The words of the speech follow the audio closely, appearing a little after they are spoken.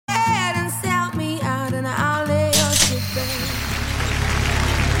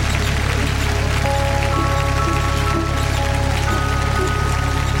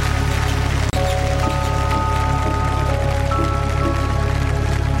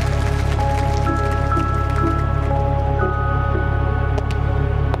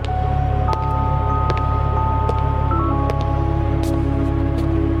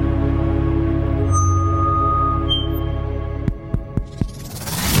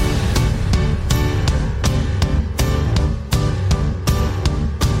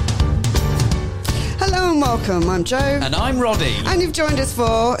welcome. I'm Jo. And I'm Roddy. And you've joined us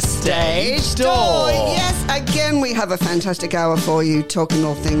for Stage Door. Yes, again, we have a fantastic hour for you, talking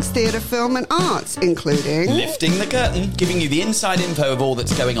all things theatre, film and arts, including... Lifting the curtain, giving you the inside info of all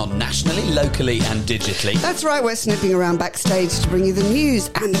that's going on nationally, locally and digitally. That's right, we're snipping around backstage to bring you the news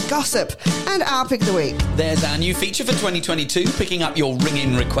and the gossip and our pick of the week. There's our new feature for 2022, picking up your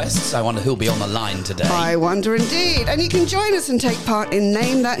ring-in requests. I wonder who'll be on the line today. I wonder indeed. And you can join us and take part in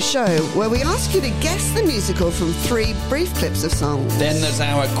Name That Show, where we ask you to guess the musical from 3 brief clips of songs. Then there's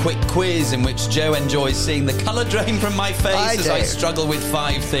our quick quiz in which Jo enjoys seeing the colour drain from my face I struggle with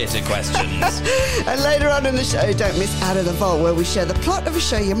 5 theatre questions. And later on in the show, don't miss Out of the Vault, where we share the plot of a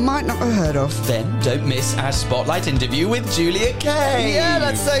show you might not have heard of. Then don't miss our Spotlight interview with Julia Kay. Yeah,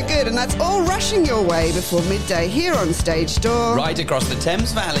 that's so good. And that's all rushing your way before midday here on Stage Door. Right across the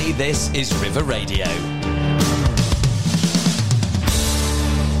Thames Valley, this is River Radio.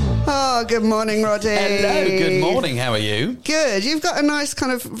 Oh, good morning, Roddy. Hello, good morning. How are you? Good. You've got a nice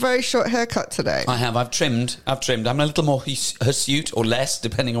kind of very short haircut today. I have. I've trimmed. I'm a little more hirsute or less,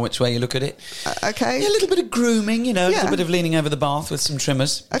 depending on which way you look at it. Okay. Yeah, a little bit of grooming, a little bit of leaning over the bath with some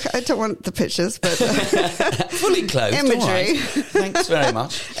trimmers. Okay, I don't want the pictures, but... Fully clothed. Imagery. All right. Thanks very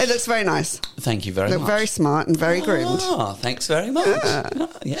much. It looks very nice. Thank you very much. Look very smart and very groomed. Ah, thanks very much.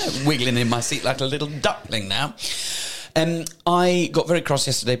 Yeah, wiggling in my seat like a little duckling now. I got very cross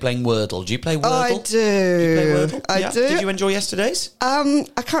yesterday playing Wordle. Do you play Wordle? I do. You play Wordle? I do. Did you enjoy yesterday's? I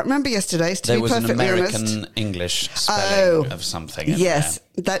can't remember yesterday's, to be perfectly There was honest. an American English spelling of something in Yes,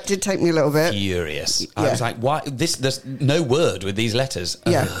 that did take me a little bit. Furious. Yeah. I was like, why? There's no word with these letters.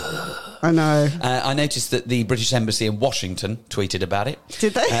 Yeah, I know. I noticed that the British Embassy in Washington tweeted about it.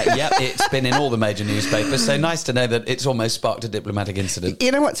 Did they? Yeah, it's been in all the major newspapers, so nice to know that it's almost sparked a diplomatic incident.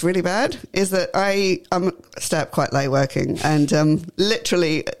 You know what's really bad is that I stay up quite late working, and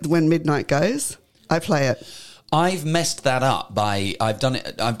literally when midnight goes, I play it. I've messed that up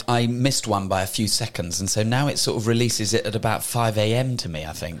I missed one by a few seconds, and so now it sort of releases it at about 5 a.m. to me,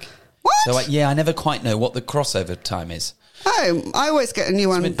 I think. What? So, I never quite know what the crossover time is. Oh, I always get a new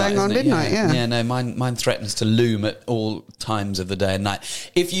one bang on midnight, yeah. Yeah, no, mine threatens to loom at all times of the day and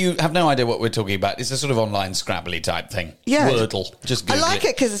night. If you have no idea what we're talking about, it's a sort of online Scrabbly type thing. Yeah. Wordle. Just Google I like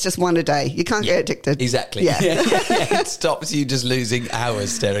it because it's just one a day. You can't get addicted. Exactly. Yeah. It stops you just losing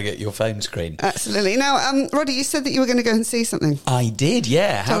hours staring at your phone screen. Absolutely. Now, Roddy, you said that you were going to go and see something. I did,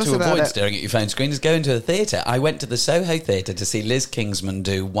 yeah. Tell How us to about avoid it. staring at your phone screen is go into a theatre. I went to the Soho Theatre to see Liz Kingsman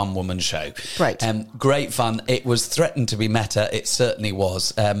do One Woman Show. Great. Great fun. It was threatened to be meta. It certainly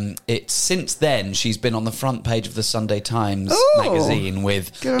was. It's since then she's been on the front page of the Sunday Times magazine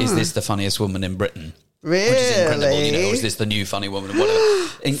with God. "Is this the funniest woman in Britain?" Really? Which is incredible, is this the new funny woman? Whatever.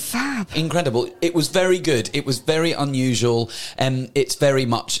 Fab. Incredible. It was very good. It was very unusual. It's very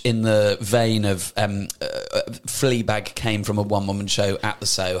much in the vein of Fleabag came from a one-woman show at the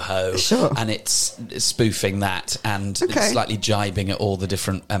Soho. Sure. And it's spoofing that and slightly jibing at all the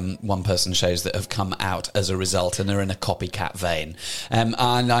different one-person shows that have come out as a result, and they're in a copycat vein. And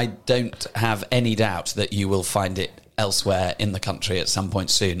I don't have any doubt that you will find it elsewhere in the country at some point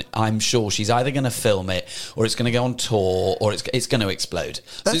soon. I'm sure she's either going to film it, or it's going to go on tour, or it's going to explode.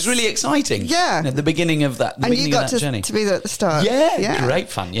 So it's really exciting. Yeah. The beginning of that, And you got journey. to be there at the start. Yeah, great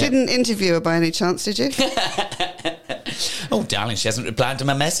fun, yeah. Didn't interview her by any chance, did you? Oh, darling, she hasn't replied to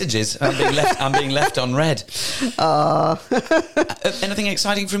my messages. I'm being left on red. Anything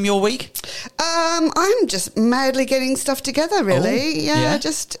exciting from your week? I'm just madly getting stuff together, really. Oh, yeah?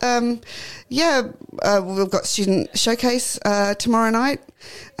 Just... we've got student showcase tomorrow night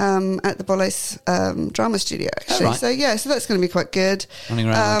at the Boles Drama Studio, actually. Oh, right. So that's going to be quite good. Running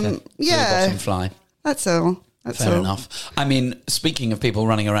around like a bottom fly. That's all. Fair enough. I mean, speaking of people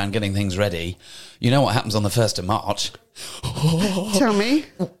running around getting things ready, you know what happens on the 1st of March? Tell me.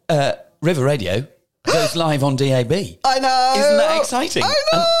 River Radio goes live on DAB. I know. Isn't that exciting? I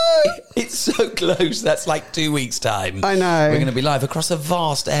know. It's so close. That's like 2 weeks' time. I know. We're going to be live across a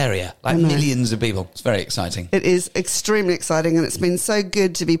vast area, like millions of people. It's very exciting. It is extremely exciting, and it's been so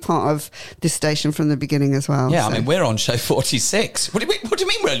good to be part of this station from the beginning as well. Yeah, so. I mean, we're on show 46. What do you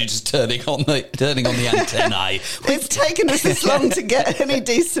mean we're only just turning on the antennae? It's taken us this long to get any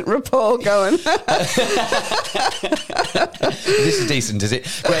decent rapport going. This is decent, is it?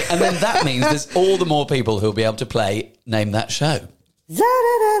 Great. And then that means there's all the more people who'll be able to play Name That Show.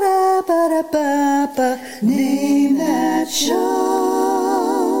 Name That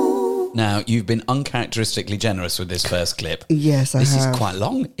Show. Now, you've been uncharacteristically generous with this first clip. Yes, I have. This is quite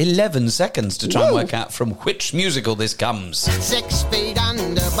long. 11 seconds to try and work out from which musical this comes. 6 feet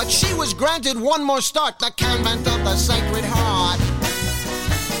under, but she was granted one more start, the convent of the Sacred Heart.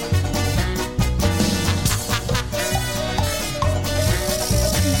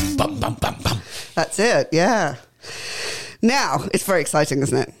 That's it, yeah. Now, it's very exciting,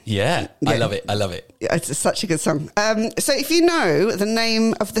 isn't it? Yeah, I love it. Yeah, it's such a good song. So if you know the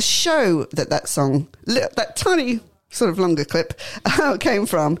name of the show that song, that tiny sort of longer clip came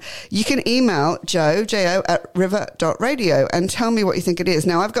from, you can email Jo at river.radio and tell me what you think it is.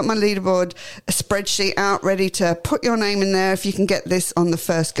 Now, I've got my leaderboard spreadsheet out ready to put your name in there if you can get this on the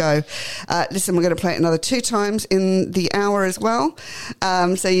first go. Listen, we're going to play it another 2 times in the hour as well.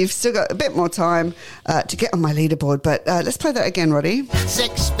 So you've still got a bit more time to get on my leaderboard. But let's play that again, Roddy.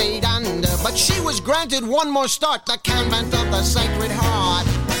 6 feet under, but she was granted one more start. The convent of the Sacred Heart.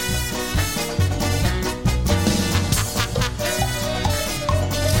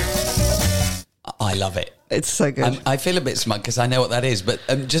 I love it. It's so good. I feel a bit smug because I know what that is, but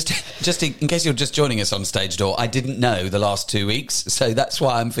just in case you're just joining us on Stage Door, I didn't know the last 2 weeks, so that's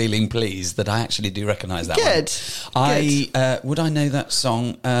why I'm feeling pleased that I actually do recognise that Good. Would I know that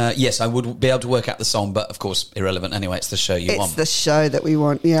song? Yes, I would be able to work out the song, but of course, irrelevant anyway. It's the show you want. It's the show that we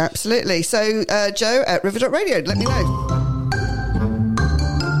want, yeah, absolutely. So, Jo at river.radio, let me know.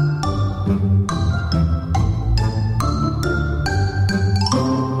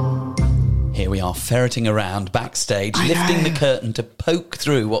 Here we are ferreting around backstage, lifting the curtain to poke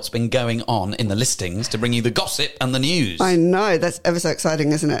through what's been going on in the listings to bring you the gossip and the news. I know, that's ever so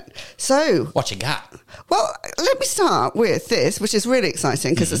exciting, isn't it? So, what you got? Well, let me start with this, which is really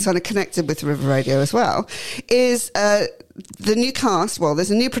exciting because it's kind of connected with River Radio as well, is the new cast. Well,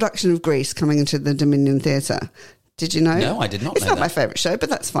 there's a new production of Grease coming into the Dominion Theatre. Did you know? No, I did not It's know not that. my favourite show, but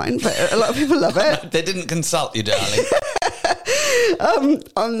that's fine. But a lot of people love it. They didn't consult you, darling.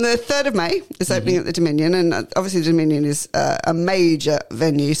 On the 3rd of May, it's opening at the Dominion, and obviously the Dominion is a major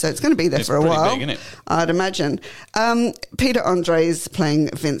venue, so it's going to be there for a while. Big, isn't it? I'd imagine. Peter Andre's playing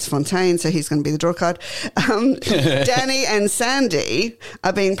Vince Fontaine, so he's going to be the draw card. Danny and Sandy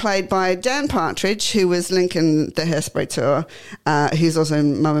are being played by Dan Partridge, who was Lincoln the Hairspray Tour, who's also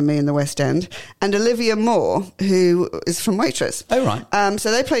in Mamma Mia in the West End, and Olivia Moore, who is from Waitress. Oh, right.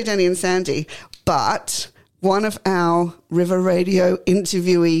 So they play Danny and Sandy, but one of our River Radio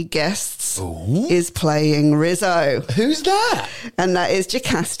interviewee guests is playing Rizzo. Who's that? And that is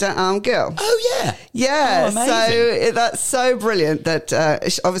Jocasta Armgill. Oh, yeah. Yeah, Oh, amazing. so that's so brilliant that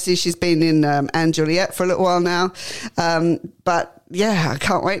obviously she's been in Anne Juliet for a little while now. But yeah, I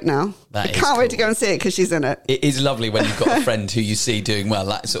can't wait now. I can't wait to go and see it because she's in it. It is lovely when you've got a friend who you see doing well,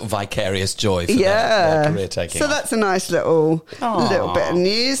 that sort of vicarious joy for their career taking So off. that's a nice little bit of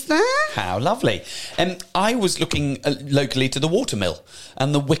news there. How lovely. I was looking locally to the Watermill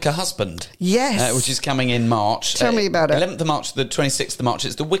and the Wicker Husband. Yes. Which is coming in March. Tell me about it. 11th of March to the 26th of March.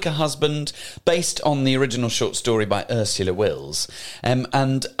 It's the Wicker Husband, based on the original short story by Ursula Wills. And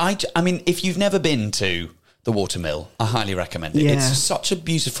I mean, if you've never been to the Watermill, I highly recommend it. Yeah. It's such a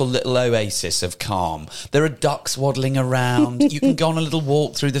beautiful little oasis of calm. There are ducks waddling around. You can go on a little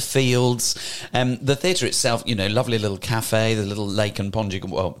walk through the fields. The theatre itself, lovely little cafe, the little lake and pond you can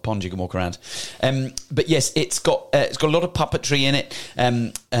walk around. But yes, it's got a lot of puppetry in it.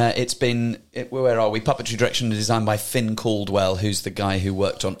 Where are we? Puppetry direction and design by Finn Caldwell, who's the guy who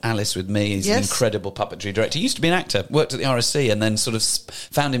worked on Alice with me. He's an incredible puppetry director. He used to be an actor, worked at the RSC, and then sort of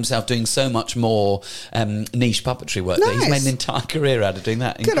found himself doing so much more niche puppetry work that he's made an entire career out of doing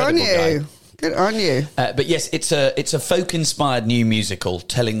that. Good on you. Guy. Good on you. But yes, it's a folk-inspired new musical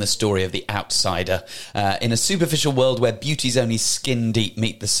telling the story of the outsider in a superficial world where beauty's only skin deep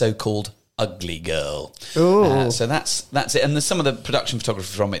meet the so-called ugly girl. So that's it. And some of the production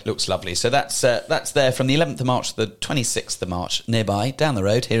photography from it looks lovely. So that's there from the 11th of March to the 26th of March, nearby, down the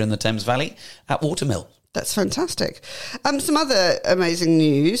road here in the Thames Valley at Watermill. That's fantastic. Some other amazing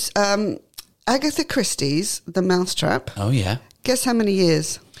news. Agatha Christie's The Mousetrap. Oh, yeah. Guess how many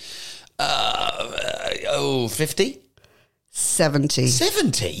years? 50? 70.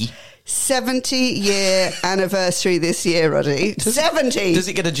 70? 70-year anniversary this year, Roddy. 70! Does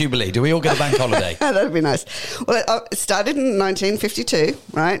it get a jubilee? Do we all get a bank holiday? That'd be nice. Well, it started in 1952,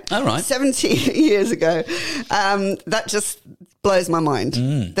 right? Oh, right. 70 years ago. That just blows my mind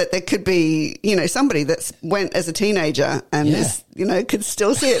that there could be, somebody that's went as a teenager and is, could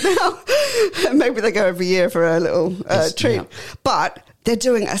still see it now. Maybe they go every year for a little treat. Yeah. But they're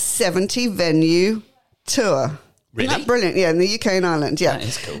doing a 70-venue tour. Really? Isn't that brilliant? Yeah, in the UK and Ireland, yeah. That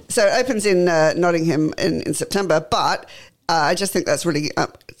is cool. So it opens in Nottingham in September, but I just think that's really,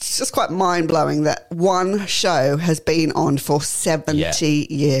 it's just quite mind-blowing that one show has been on for 70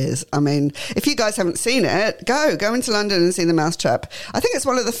 years. I mean, if you guys haven't seen it, go into London and see The Mousetrap. I think it's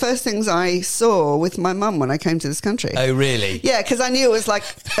one of the first things I saw with my mum when I came to this country. Oh, really? Yeah, because I knew it was like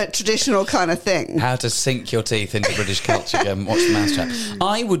a traditional kind of thing. How to sink your teeth into British culture, go and watch The Mousetrap.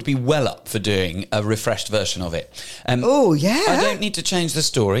 I would be well up for doing a refreshed version of it. Oh, yeah. I don't need to change the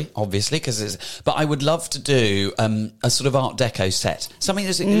story, obviously, but I would love to do a sort of Art Deco set. Something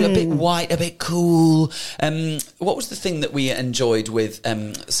that's a bit white, a bit cool. What was the thing that we enjoyed with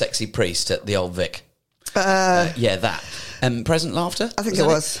Sexy Priest at the Old Vic? That. Present Laughter? I think it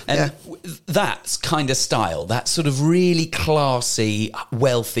was. That kind of style, that sort of really classy,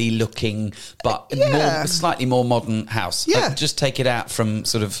 wealthy looking, but slightly more modern house. Yeah. I'd just take it out from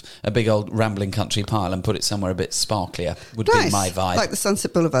sort of a big old rambling country pile and put it somewhere a bit sparklier would be my vibe. Like the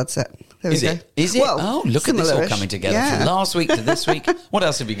Sunset Boulevard set. There Is we it? go. Is it? Well, look at this all similar-ish. coming together Yeah. from last week to this week. What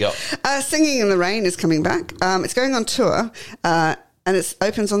else have you got? Singing in the Rain is coming back. It's going on tour and it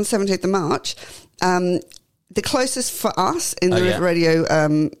opens on the 17th of March. The closest for us in the River Radio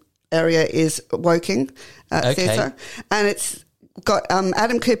area is Woking Theatre. And it's got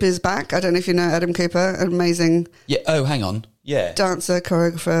Adam Cooper's back. I don't know if you know Adam Cooper, an amazing Hang on. Yeah. dancer,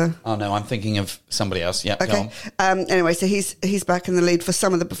 choreographer. Oh, no, I'm thinking of somebody else. Yeah, Okay. go on. Anyway, so he's back in the lead for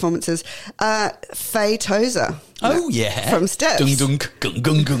some of the performances. Faye Tozer. Oh, yeah. From Steps. Dung, dung, gung,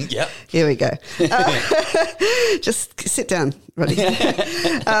 gung, gung. Yeah. Here we go. Just sit down, Roddy.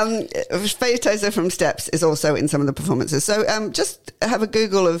 Faye Tozer from Steps is also in some of the performances. So just have a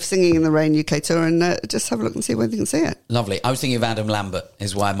Google of Singing in the Rain UK tour and just have a look and see whether you can see it. Lovely. I was thinking of Adam Lambert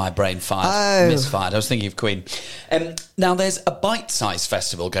is why my brain misfired. I was thinking of Queen. Now, there's a bite-sized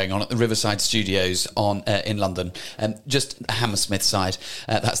festival going on at the Riverside Studios in London, just Hammersmith side.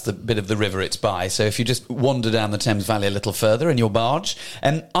 That's the bit of the river it's by. So if you just wander down the Thames Valley a little further in your barge.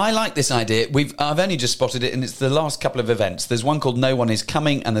 I like this idea. I've only just spotted it, and it's the last couple of events. There's one called No One Is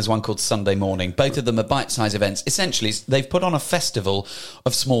Coming, and there's one called Sunday Morning. Both of them are bite-sized events. Essentially, they've put on a festival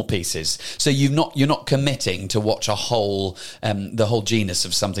of small pieces. So you're not committing to watch the whole genus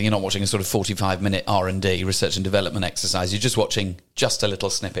of something. You're not watching a sort of 45-minute R&D, research and development exercise. You're just watching just a little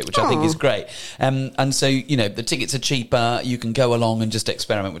snippet, which I think is great. And so, the tickets are cheaper. You can go along and just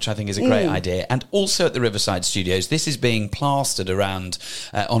experiment, which I think is a great idea. And also at the Riverside Studios, this is being plastered around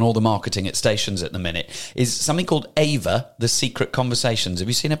on all the marketing at stations at the minute, is something called Ava, The Secret Conversations. Have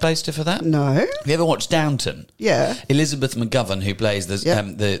you seen a poster for that? No. Have you ever watched Downton? Yeah. Elizabeth McGovern, who plays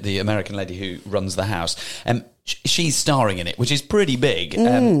the American lady who runs the house, she's starring in it, which is pretty big.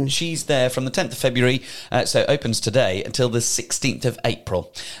 She's there from the 10th of February, so it opens today, until the 16th of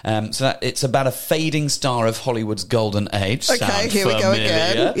April. So it's about a fading star of Hollywood's golden age. Okay, here we go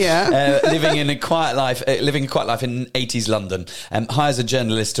again. Yeah. Living a quiet life in 80s London. Hires a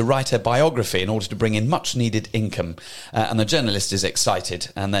journalist to write her biography in order to bring in much needed income. And the journalist is excited.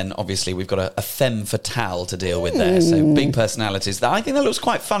 And then obviously we've got a femme fatale to deal with there. So big personalities. I think that looks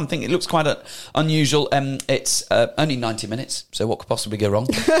quite fun. I think it looks quite unusual. It's only 90 minutes, so what could possibly go wrong?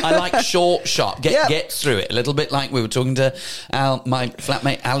 I like short, sharp. Get through it. A little bit like we were talking to my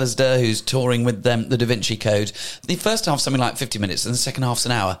flatmate Alasdair, who's touring with the Da Vinci Code. The first half's something like 50 minutes, and the second half's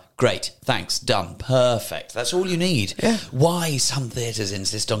an hour. Great, thanks, done, perfect. That's all you need. Yeah. Why some theatres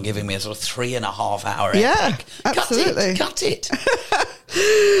insist on giving me a sort of 3.5 hour epic? Yeah, absolutely. Cut it.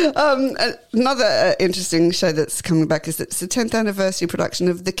 Another interesting show that's coming back is it's the 10th anniversary production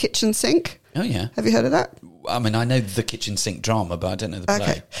of The Kitchen Sink. Oh, yeah. Have you heard of that? I mean, I know the Kitchen Sink drama, but I don't know the play.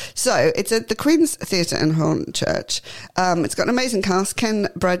 Okay. So it's at the Queen's Theatre in Hornchurch. It's got an amazing cast. Ken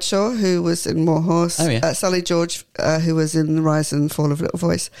Bradshaw, who was in War Horse. Oh, yeah. Sully George, who was in The Rise and Fall of Little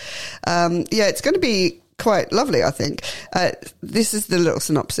Voice. It's going to be quite lovely, I think. This is the little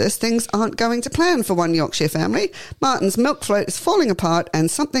synopsis. Things aren't going to plan for one Yorkshire family. Martin's milk float is falling apart and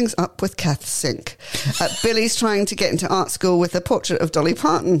something's up with Kath's sink. Billy's trying to get into art school with a portrait of Dolly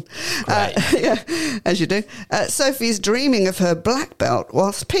Parton. As you do. Sophie's dreaming of her black belt,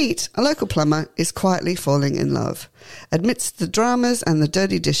 whilst Pete, a local plumber, is quietly falling in love. Amidst the dramas and the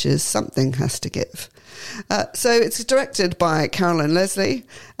dirty dishes, something has to give. So it's directed by Carolyn Leslie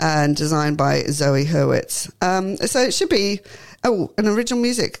and designed by Zoe Hurwitz. So it should be an original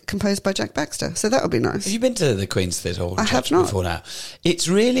music composed by Jack Baxter. So that would be nice. Have you been to the Queen's Theatre Hall? I have not. Before now. It's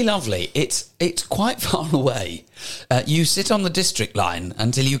really lovely. It's quite far away. You sit on the District line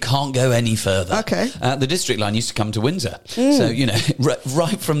until you can't go any further. Okay. The District line used to come to Windsor. So,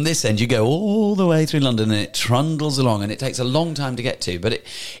 right from this end, you go all the way through London and it trundles along and it takes a long time to get to. But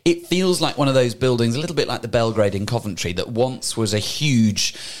it feels like one of those buildings, a little bit like the Belgrade in Coventry, that once was a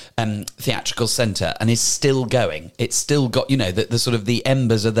huge theatrical centre and is still going. It's still got, the sort of the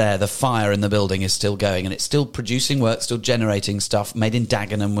embers are there, the fire in the building is still going, and it's still producing work, still generating stuff. Made in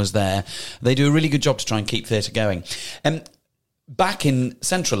Dagenham was there. They do a really good job to try and keep theatre going. Back in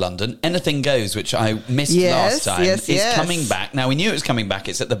central London, Anything Goes, which I missed last time, is coming back. Now, we knew it was coming back.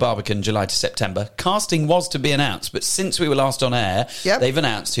 It's at the Barbican, July to September. Casting was to be announced, but since we were last on air, they've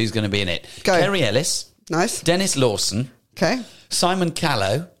announced who's going to be in it. Kerry Ellis. Nice. Dennis Lawson. Okay. Simon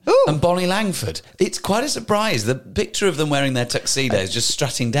Callow. Ooh. And Bonnie Langford. It's quite a surprise. The picture of them wearing their tuxedos, just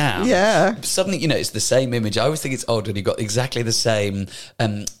strutting down. Yeah. Suddenly, it's the same image. I always think it's odd when you've got exactly the same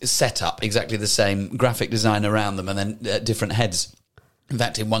setup, exactly the same graphic design around them, and then different heads. In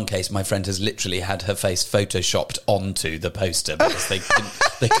fact, in one case, my friend has literally had her face photoshopped onto the poster because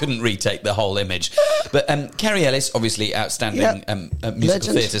they couldn't retake the whole image. But Kerry Ellis, obviously outstanding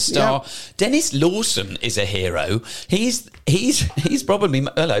musical theatre star. Yep. Dennis Lawson is a hero. He's probably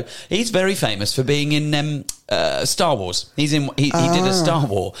he's very famous for being in Star Wars. He did a Star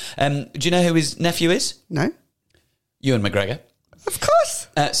Wars. Do you know who his nephew is? No. Ewan McGregor. Of course.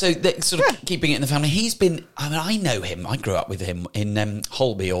 So they're sort of keeping it in the family. He's been, I know him. I grew up with him in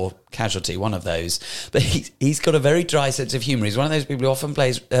Holby or Casualty, one of those. But he's got a very dry sense of humour. He's one of those people who often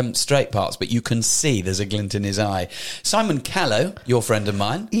plays straight parts, but you can see there's a glint in his eye. Simon Callow, your friend of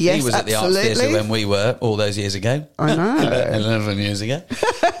mine. Yes, he was at the Arts Theatre when we were all those years ago. I know. 11 years ago.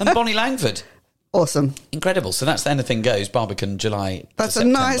 And Bonnie Langford. Awesome. Incredible. So that's Anything Goes, Barbican, July That's to a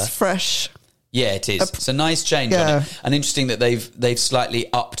September. nice, fresh... Yeah, it is. It's a nice change on it. And interesting that they've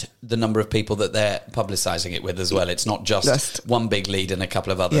slightly upped the number of people that they're publicising it with as well. It's not just one big lead and a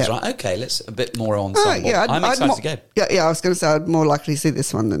couple of others, right? Okay, let's a bit more ensemble. I'm excited to go. Yeah, I was going to say I'd more likely to see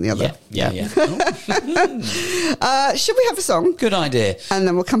this one than the other. Yeah. Should we have a song? Good idea. And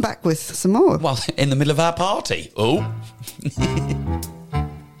then we'll come back with some more. Well, in the middle of our party. Oh.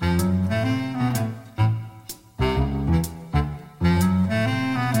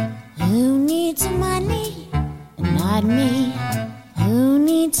 Money, not me. Who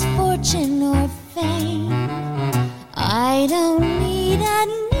needs fortune or fame? I don't need a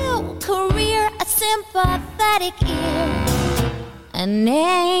new career, a sympathetic ear, a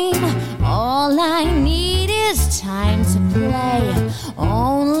name. All I need is time to play.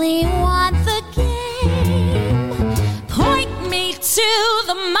 Only want the game. Point me to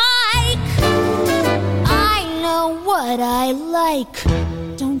the mic. I know what I like.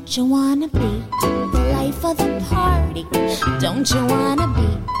 Don't you wanna be the life of the party? Don't you wanna be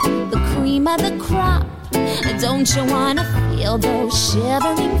the cream of the crop? Don't you wanna feel those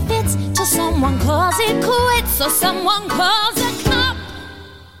shivering fits till someone calls it quits or someone calls a cop?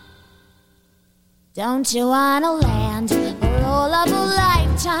 Don't you wanna land the role of a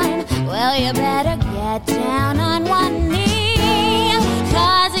lifetime? Well, you better get down on one knee,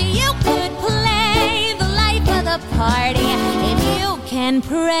 'cause you could play the life of the party if you can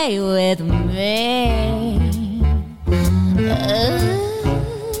pray with me.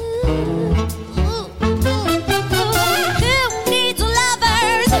 Who needs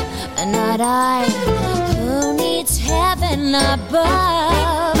lovers? Not I. Who needs heaven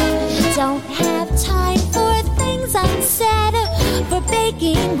above? Don't have time for things unsaid, for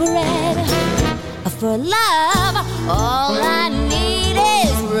baking bread, for love. All I need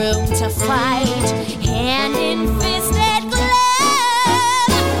is room to fight, hand in fisted glove.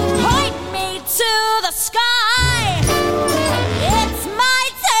 Point me to the sky. It's my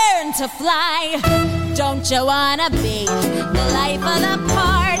turn to fly. Don't you wanna be the life of the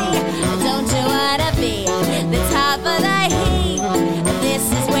party? Don't you wanna be the top of the heap? This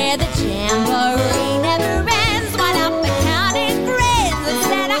is where the jamboree never ends. Why not be counting grins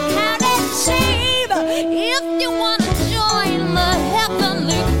instead of counting sheep? If you wanna join the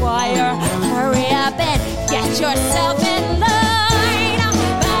heavenly choir, hurry up and get yourself in line.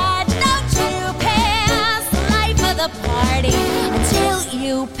 But don't you pass the life of the party until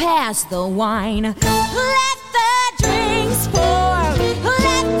you pass the wine. Let the drinks pour,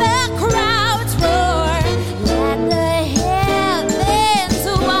 let the crowds roar, let the heavens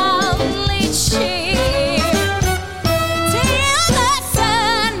wildly cheer, till the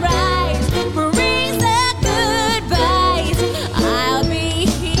sunrise brings the goodbyes. I'll be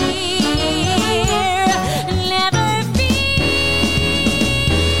here, never fear.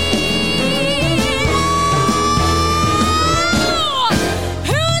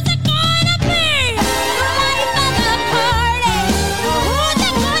 Who's it gonna be? The life of the party.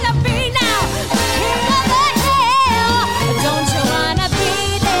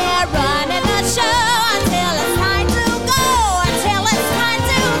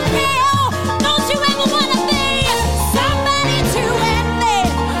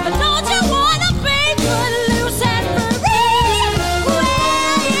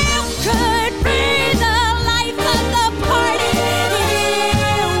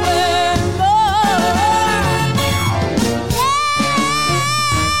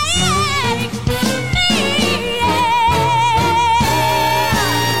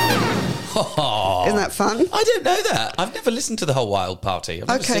 Isn't that fun? I don't know that. I've never listened to the whole Wild Party. I've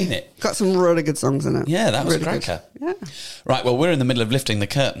never seen it. Got some really good songs in it. Yeah, that was really a cracker. Yeah. Right, well, we're in the middle of lifting the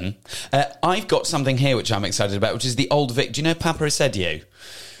curtain. I've got something here which I'm excited about, which is the Old Vic. Do you know Papa Esedio?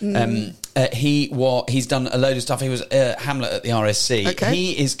 He's done a load of stuff. He was Hamlet at the RSC. Okay.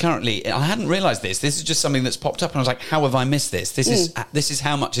 He is currently. I hadn't realised this. This is just something that's popped up, and I was like, "How have I missed this?" This is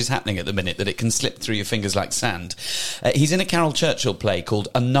how much is happening at the minute that it can slip through your fingers like sand. He's in a Carol Churchill play called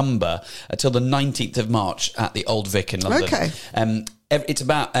A Number until the 19th of March at the Old Vic in London. Okay. It's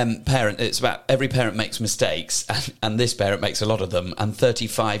about It's about every parent makes mistakes, and this parent makes a lot of them. And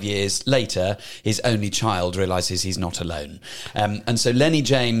 35 years later, his only child realises he's not alone. And so Lenny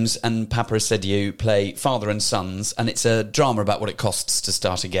James and Papa Esedio play father and sons, and it's a drama about what it costs to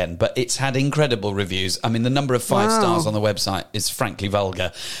start again. But it's had incredible reviews. I mean, the number of 5 stars on the website is frankly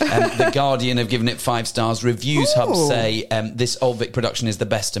vulgar. The Guardian have given it 5 stars. Reviews Hub say this Old Vic production is the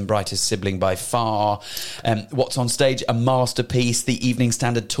best and brightest sibling by far. What's on stage, a masterpiece. The Evening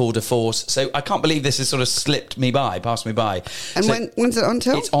Standard tour de force. So I can't believe this has sort of passed me by. And so when's it on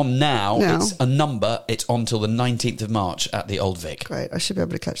till? It's on now. It's A Number. It's on till the 19th of March at the Old Vic. Great. I should be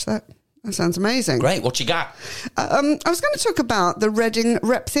able to catch that. That sounds amazing. Great. What you got? I was going to talk about the Reading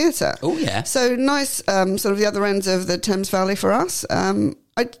Rep Theatre. Oh, yeah. So nice, sort of the other ends of the Thames Valley for us. I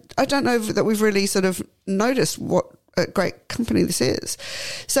don't know that we've really sort of noticed what a great company this is.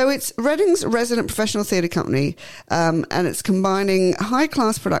 So it's Reading's resident professional theatre company, and it's combining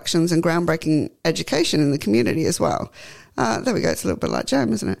high-class productions and groundbreaking education in the community as well. There we go. It's a little bit like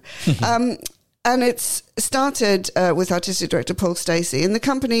Jam, isn't it? And it's started with artistic director Paul Stacey, and the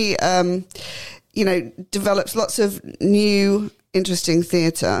company, develops lots of new interesting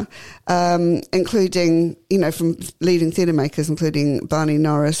theatre, including, from leading theatre makers, including Barney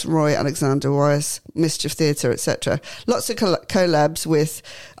Norris, Roy Alexander Weiss, Mischief Theatre, etc. Lots of collabs with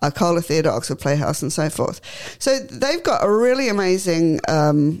Arcola Theatre, Oxford Playhouse, and so forth. So they've got a really amazing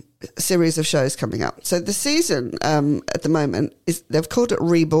series of shows coming up. So the season at the moment they've called it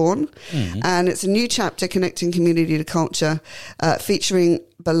Reborn, and it's a new chapter connecting community to culture, featuring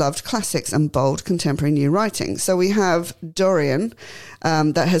beloved classics and bold contemporary new writing. So we have Dorian,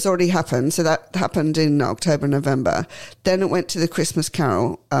 that has already happened. So that happened in October, November. Then it went to the Christmas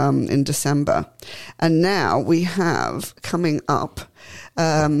Carol in December. And now we have coming up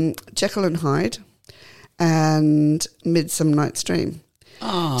Jekyll and Hyde and Midsummer Night's Dream.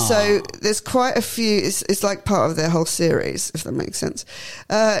 So there's quite a few. It's like part of their whole series, if that makes sense.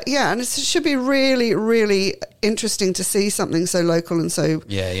 And it should be really, really interesting to see something so local and so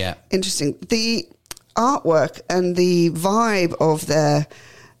interesting. The artwork and the vibe of their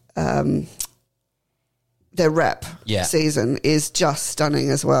rep season is just stunning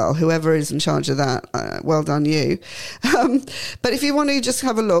as well. Whoever is in charge of that, well done you. But if you want to just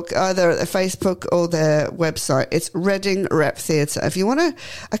have a look either at their Facebook or their website, it's Reading Rep Theatre. If you want to,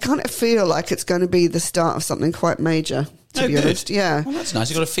 I kind of feel like it's going to be the start of something quite major, to be honest. Yeah. Well, that's nice.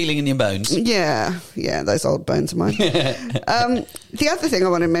 You've got a feeling in your bones. Yeah, those old bones of mine. The other thing I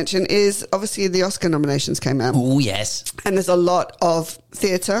want to mention is obviously the Oscar nominations came out. Oh, yes. And there's a lot of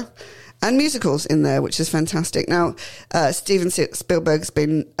theatre and musicals in there, which is fantastic. Now, Steven Spielberg's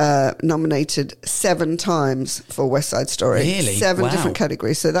been nominated 7 times for West Side Story. Really? 7 different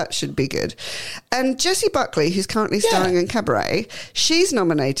categories, so that should be good. And Jessie Buckley, who's currently starring in Cabaret, she's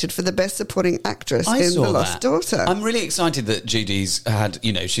nominated for the Best Supporting Actress in The Lost Daughter. I'm really excited that Judy's had,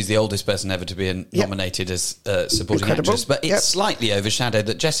 she's the oldest person ever to be nominated as Supporting Actress, but it's slightly overshadowed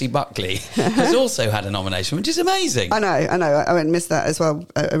that Jessie Buckley has also had a nomination, which is amazing. I know. I went and missed that as well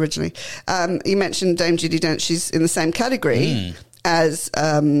originally. You mentioned Dame Judi Dench. She's in the same category as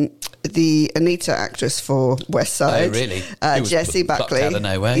the Anita actress for West Side. Oh, really? Jessie Buckley. Out of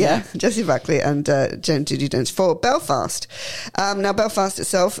nowhere, Jessie Buckley and Dame Judi Dench for Belfast. Now, Belfast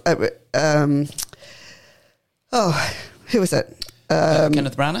itself... who was it?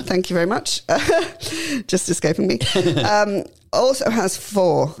 Kenneth Branagh. Thank you very much. Just escaping me. Also has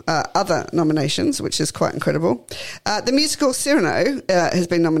 4 other nominations, which is quite incredible. The musical Cyrano has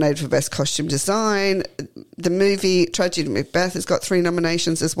been nominated for Best Costume Design. The movie Tragedy of Macbeth has got 3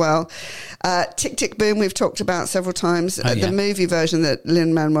 nominations as well. Tick, Tick, Boom, we've talked about several times. The movie version that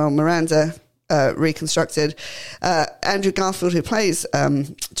Lin-Manuel Miranda reconstructed. Andrew Garfield, who plays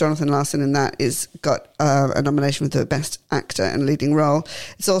Jonathan Larson in that, is got a nomination for the Best Actor and Leading Role.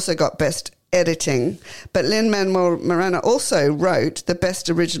 It's also got Best Editing, but Lin-Manuel Miranda also wrote the Best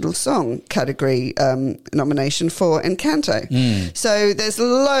Original Song category nomination for Encanto. So there's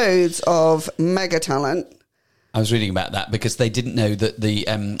loads of mega talent I was reading about that because they didn't know that the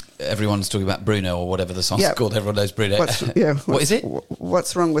everyone's talking about Bruno or whatever the song's called. Everyone knows Bruno. What is it?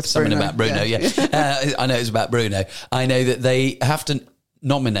 What's wrong with Something Bruno? about Bruno, yeah. I know it's about Bruno. I know that they have to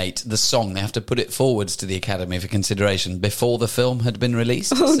nominate the song. They have to put it forwards to the Academy for consideration before the film had been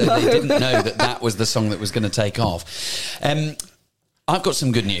released. They didn't know that was the song that was going to take off. I've got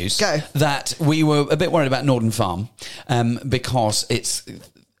some good news. Go. That we were a bit worried about Norden Farm because it's...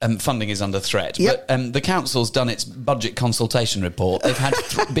 funding is under threat. Yep. But the council's done its budget consultation report. They've had,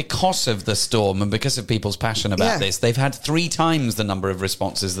 because of the storm and because of people's passion about this, they've had 3 times the number of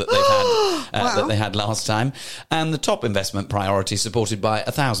responses that they've had that they had last time. And the top investment priority, supported by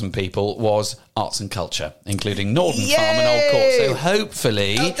 1,000 people, was arts and culture, including Norden Farm and Old Court. So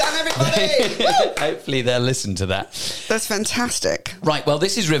hopefully... Well done, everybody! hopefully they'll listen to that. That's fantastic. Right, well,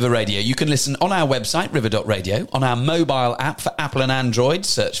 this is River Radio. You can listen on our website, river.radio, on our mobile app for Apple and Android,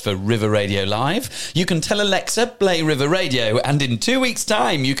 search for River Radio Live. You can tell Alexa, play River Radio, and in 2 weeks'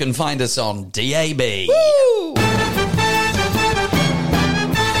 time, you can find us on DAB. Woo!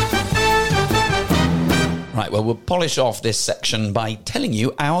 Right, well, we'll polish off this section by telling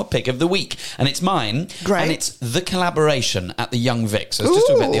you our pick of the week. And it's mine. Great. And it's The Collaboration at the Young Vic. So it's just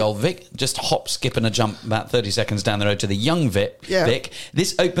talking about the Old Vic. Just hop, skip and a jump about 30 seconds down the road to the Young Vic. Vic.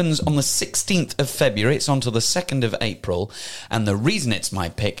 This opens on the 16th of February. It's on till the 2nd of April. And the reason it's my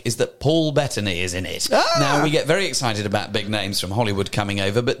pick is that Paul Bettany is in it. Now, we get very excited about big names from Hollywood coming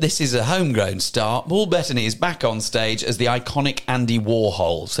over, but this is a homegrown star. Paul Bettany is back on stage as the iconic Andy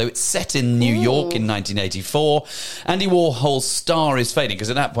Warhol. So it's set in New York in 1984. Andy Warhol's star is fading because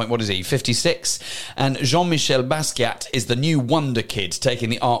at that point, what is he, 56? And Jean-Michel Basquiat is the new wonder kid taking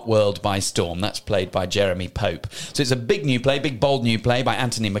the art world by storm. That's played by Jeremy Pope. So it's a big new play, big bold new play by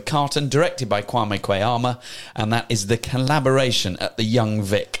Anthony McCartan, directed by Kwame Kwei-Armah, and that is The Collaboration at the Young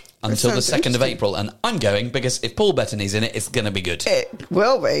Vic until the 2nd of April. And I'm going because if Paul Bettany's in it, it's going to be good. It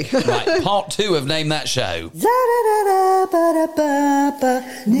will be. Right, part 2 of Name That Show.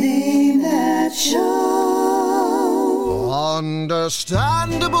 Name That Show.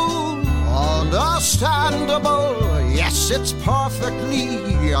 Understandable, understandable. Yes, it's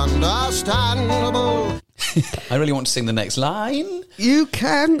perfectly understandable. I really want to sing the next line. You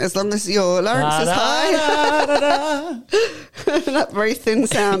can, as long as your larynx is high. That very thin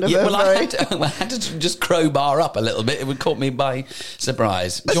sound of I had to just crowbar up a little bit. It would caught me by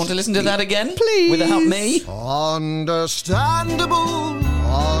surprise. Do you want to listen to that again? Please. Without me? Understandable,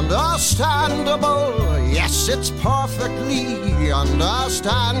 understandable. Yes, it's perfectly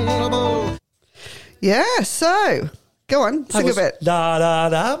understandable. Yeah, so... Go on, sing a bit.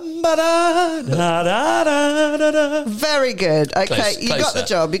 Very good. Okay, you got the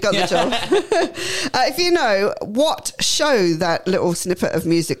job. You got the job. If you know what show that little snippet of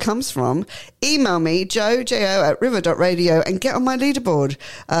music comes from, email me, jo@river.radio, and get on my leaderboard.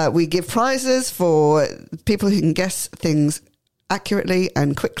 We give prizes for people who can guess things accurately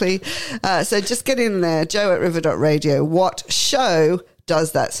and quickly. So just get in there, jo@river.radio. What show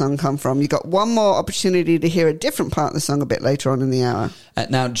does that song come from? You got one more opportunity to hear a different part of the song a bit later on in the hour.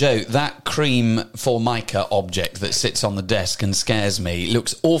 Now, Joe, that cream Formica object that sits on the desk and scares me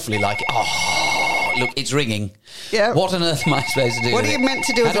looks awfully like... Oh, look, it's ringing. Yeah. What on earth am I supposed to do? What are you meant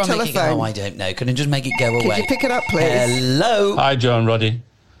to do with a telephone? I don't know. Can I just make it go away? Could you pick it up, please? Hello. Hi, Joe and Roddy.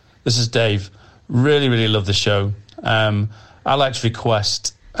 This is Dave. Really, really love the show. I'd like to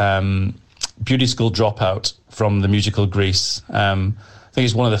request Beauty School Dropout from the musical Grease. I think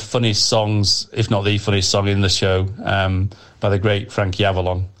it's one of the funniest songs, if not the funniest song in the show, by the great Frankie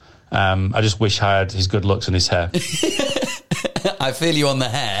Avalon. I just wish I had his good looks and his hair. I feel you on the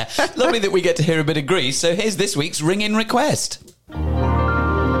hair. Lovely that we get to hear a bit of Grease. So here's this week's ring-in request.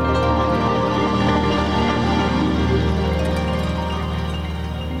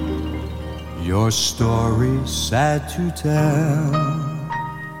 Your story's sad to tell,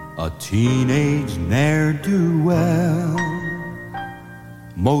 a teenage ne'er-do-well,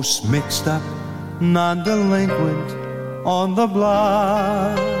 most mixed up, non-delinquent on the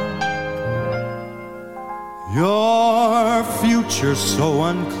block. Your future's so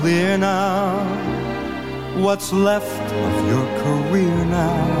unclear now, what's left of your career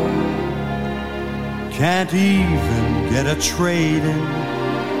now? Can't even get a trade-in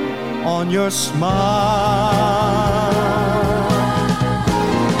on your smile.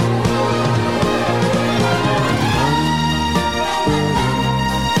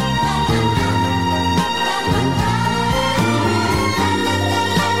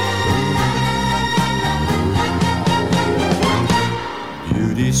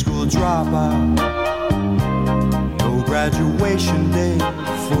 Beauty school dropout, no graduation day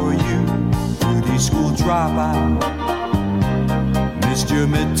for you. Beauty school dropout, your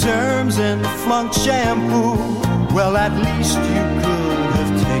midterms and flunked shampoo. Well, at least you could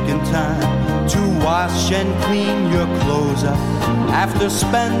have taken time to wash and clean your clothes up after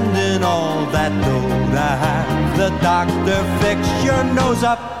spending all that dough to have the doctor fix your nose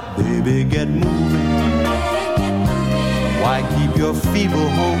up. Baby, get moving. Why keep your feeble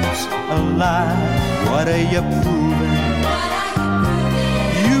hopes alive? What are you proving?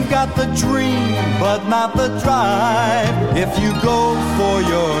 You got the dream, but not the drive. If you go for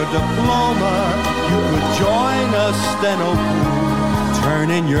your diploma, you could join a steno crew,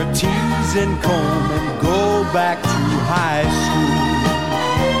 turn in your T's and comb and go back to high school.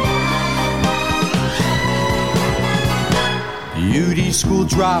 Beauty school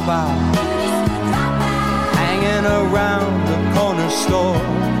dropout, hanging around the corner store.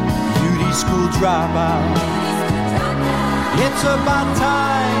 Beauty school dropout. It's about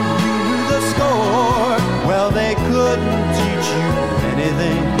time you knew the score. Well, they couldn't teach you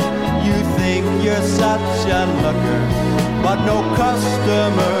anything. You think you're such a looker, but no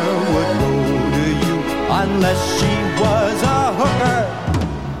customer would go to you unless she was a hooker.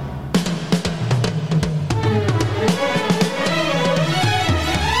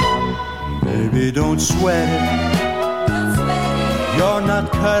 Baby, don't sweat it. You're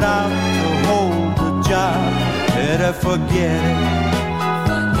not cut out to hold the job. Better forget it.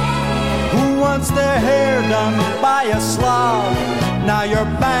 Who wants their hair done by a slob? Now your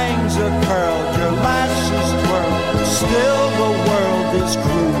bangs are curled, your lashes twirl. Still the world is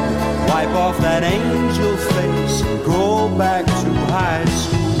cruel. Wipe off that angel face and go back to high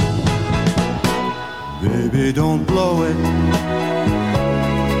school. Baby, don't blow it.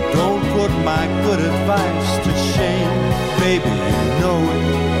 Don't put my good advice to shame. Baby, you know it.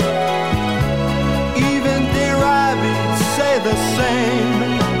 Say the same.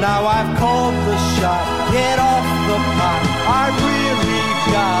 Now I've called the shot. Get off the pot. I really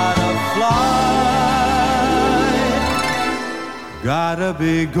gotta fly. Gotta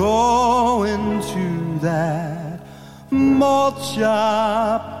be going to that malt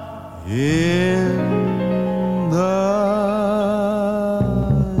shop in the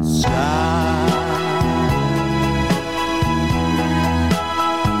sky.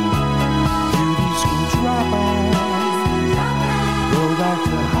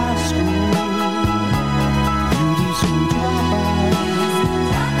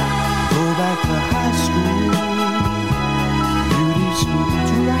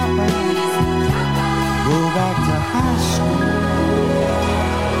 Back to high school.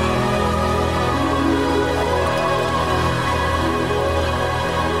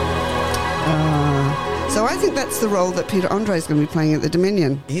 So I think that's the role that Peter Andre is going to be playing at the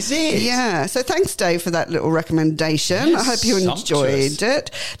Dominion. Is it? Yeah. So thanks, Dave, for that little recommendation. Yes, I hope you enjoyed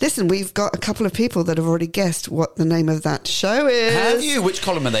it. Listen, we've got a couple of people that have already guessed what the name of that show is. Have you? Which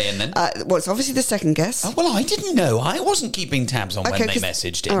column are they in then? Well, it's obviously the second guess. Oh, well, I didn't know. I wasn't keeping tabs on when they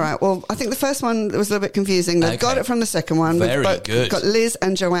messaged in. All right. Well, I think the first one was a little bit confusing. They've got it from the second one. Very good. We've got Liz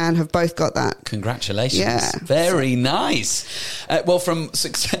and Joanne have both got that. Congratulations. Yeah. Very nice. Well, from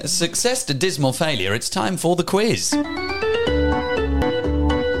success to dismal failure, it's time for the quiz.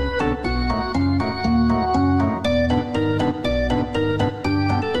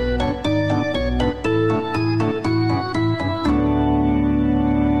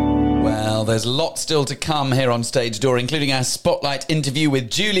 Well, there's lots still to come here on Stage Door, including our spotlight interview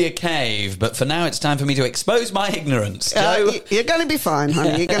with Julia Cave. But for now, it's time for me to expose my ignorance. Joe? You're going to be fine,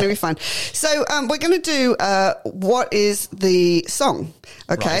 honey. You're going to be fine. So we're going to do what is the song.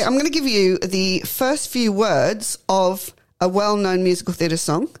 Okay, right. I'm going to give you the first few words of a well-known musical theatre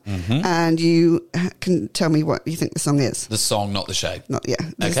song, and you can tell me what you think the song is. The song, not the show.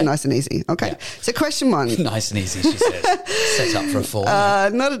 This is nice and easy. Okay, yeah. So question one. Nice and easy, she says. Set up for a fall.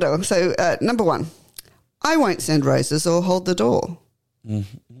 Not at all. So number one, I won't send roses or hold the door.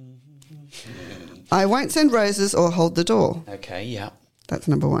 I won't send roses or hold the door. Okay, yeah. That's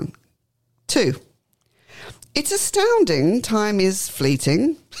number one. Two, it's astounding time is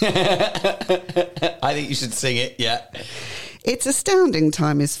fleeting. I think you should sing it, yeah. It's astounding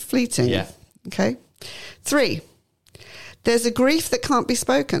time is fleeting. Yeah. Okay. Three, there's a grief that can't be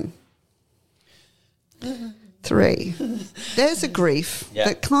spoken. Three, there's a grief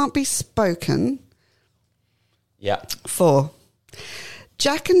that can't be spoken. Yeah. Four,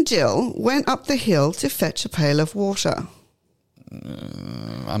 Jack and Jill went up the hill to fetch a pail of water.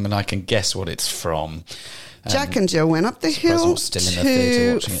 I mean, I can guess what it's from. Jack and Jill went up the hill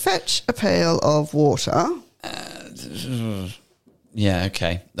to fetch a pail of water. Yeah,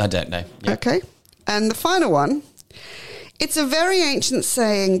 okay. I don't know. Yeah. Okay. And the final one, it's a very ancient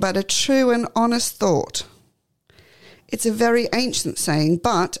saying, but a true and honest thought. It's a very ancient saying,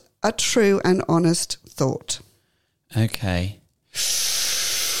 but a true and honest thought. Okay.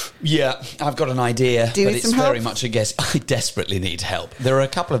 Yeah, I've got an idea, Do you but need it's some help? very much a guess. I desperately need help. There are a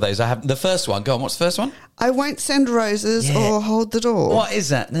couple of those. I have the first one. Go on, what's the first one? I won't send roses Yeah. or hold the door. What is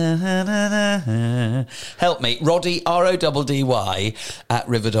that? Help me. Roddy, RODDY, at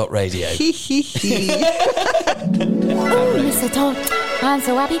river.radio. Hee hee hee. Mr. Todd, I'm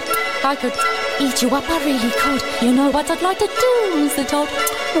so happy I could eat you up, I really could. You know what I'd like to do, Mr. Todd?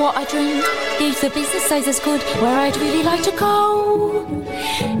 What a dream. If the business stays as good, where I'd really like to go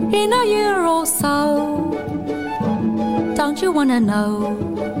in a year or so. Don't you want to know?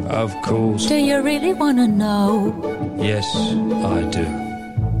 Of course. Do you really want to know? Yes, I do.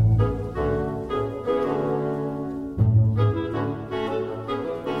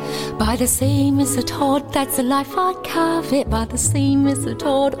 By the sea, Mr. Todd, that's the life I'd carve it. By the sea, Mr.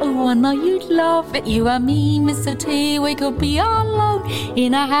 Todd, oh, I know you'd love it. You and me, Mr. T, we could be alone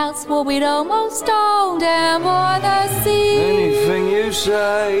in a house where we'd almost own down by the sea. Anything you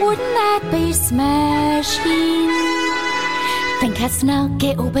say. Wouldn't that be smashing? Think how snug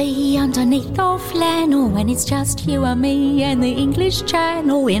it'll be underneath our flannel when it's just you and me and the English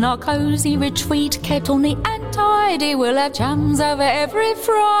Channel in our cosy retreat, kept all neat and tidy. We'll have chums over every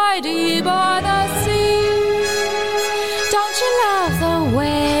Friday by the sea. Don't you love the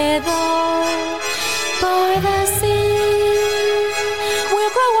weather by the sea?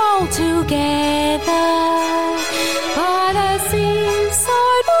 We'll grow old together by the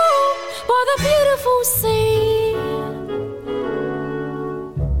seaside, by the beautiful sea.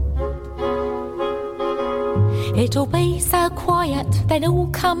 It'll be so quiet, they'll all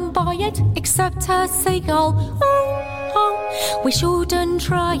come by it, except a seagull. Oh, oh. We shouldn't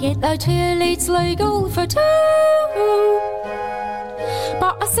try it, though, till it's legal for two.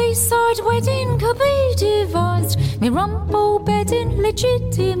 But a seaside wedding could be devised, me rumple bedding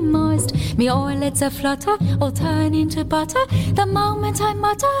legitimised, me eyelids a flutter or turn into butter the moment I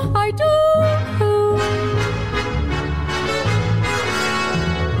mutter I do.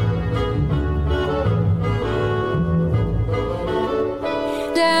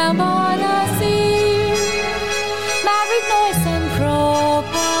 Down by the sea, married nice and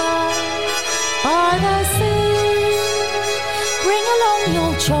proper. By the sea, bring along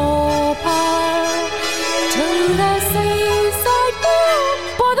your chopper to the seaside,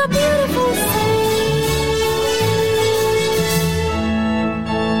 by the beautiful sea.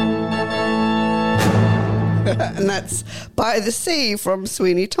 And that's By the Sea from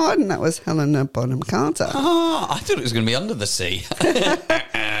Sweeney Todd, and that was Helena Bonham Carter. Ah, I thought it was going to be Under the Sea.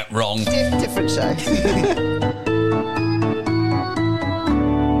 Wrong. Different show.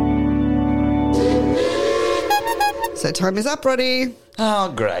 So time is up, Roddy.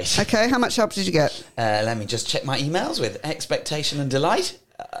 Oh, great. Okay, how much help did you get? Let me just check my emails with expectation and delight.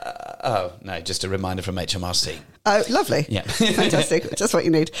 Oh, no, just a reminder from HMRC. Oh, lovely. Yeah. Fantastic. Just what you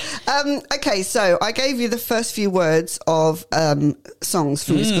need. Okay, so I gave you the first few words of songs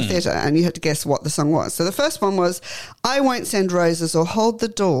from musical theatre, and you had to guess what the song was. So the first one was, I Won't Send Roses or Hold the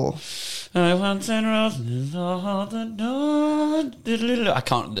Door. I won't send roses or hold the door. I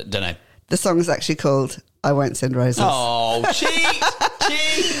can't, don't know. The song is actually called I Won't Send Roses. Oh, cheat!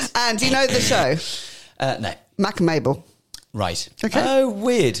 Cheat! And do you know the show? No. Mac and Mabel. Right. Okay. Oh,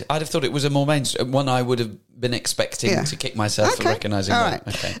 weird. I'd have thought it was a more mainstream one. I would have been expecting to kick myself for recognising All that.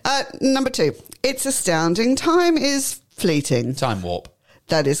 right. Okay. Number 2. It's astounding. Time is fleeting. Time Warp.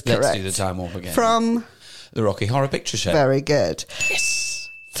 That is correct. Let's do the Time Warp again. From the Rocky Horror Picture Show. Very good. Yes.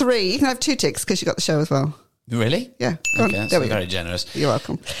 3. You can have 2 ticks because you got the show as well. Really? Yeah. Go Okay, on. that's There we go. very generous. You're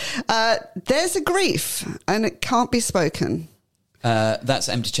welcome. There's a grief and it can't be spoken. That's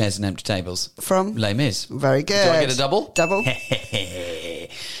Empty Chairs and Empty Tables. From? Les Mis. Very good. Do I get a double? Double.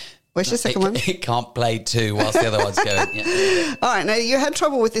 Where's your second one? It can't play 2 whilst the other one's going. Yeah. All right. Now, you had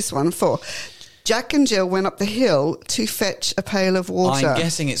trouble with this one. 4. Jack and Jill went up the hill to fetch a pail of water. I'm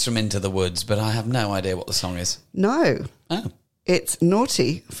guessing it's from Into the Woods, but I have no idea what the song is. No. Oh. It's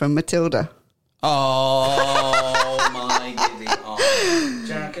Naughty from Matilda. Oh, my giddy aunt.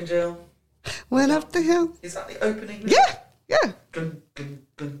 Jack and Jill. Went up the hill. Is that the opening? Yeah. Yeah.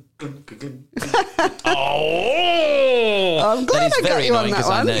 Oh! I'm glad That is I got very you on annoying that because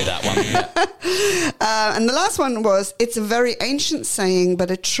I one. know that one. Yeah. And the last one was, it's a very ancient saying,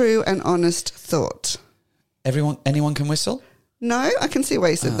 but a true and honest thought. Anyone can whistle? No, I can see why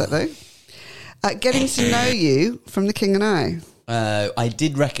you said that, though. Getting to Know You from The King and I. I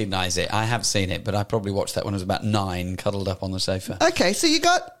did recognise it. I have seen it, but I probably watched that when I was about 9, cuddled up on the sofa. Okay, so you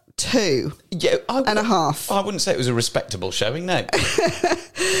got 2 Yeah, and a half. I wouldn't say it was a respectable showing, no.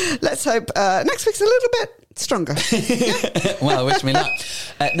 Let's hope next week's a little bit Stronger. Well, wish me luck.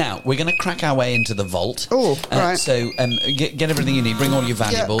 Now, we're going to crack our way into the vault. Oh, right. So get everything you need. Bring all your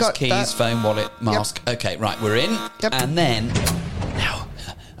valuables, got keys, that. phone, wallet, mask. Yep. Okay, right, we're in. Yep. And then, now,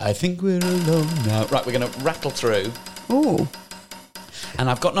 I think we're alone now. Right, we're going to rattle through. Oh. And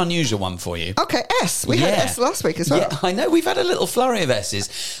I've got an unusual one for you. Okay, S. We had S last week as well. Yeah, I know. We've had a little flurry of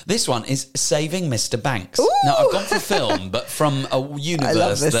S's. This one is Saving Mr. Banks. Ooh. Now, I've gone for film, but from a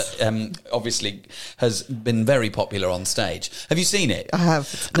universe that obviously has been very popular on stage. Have you seen it? I have.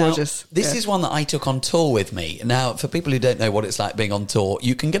 It's gorgeous. Now, this is one that I took on tour with me. Now, for people who don't know what it's like being on tour,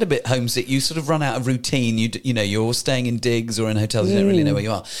 you can get a bit homesick. You sort of run out of routine. You know, you're staying in digs or in hotels. You don't really know where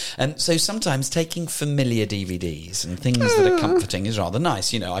you are. And so sometimes taking familiar DVDs and things that are comforting is rather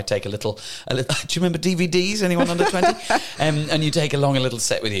nice. You know, I take a little. Do you remember DVDs? Anyone under 20? And you take along a little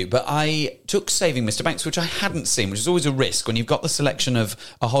set with you. But I took Saving Mr. Banks, which I hadn't seen, which is always a risk when you've got the selection of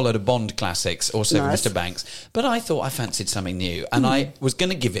a whole load of Bond classics or Saving Mr. Banks. But I thought I fancied something new, and I was going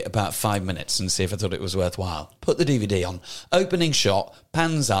to give it about 5 minutes and see if I thought it was worthwhile. Put the DVD on. Opening shot,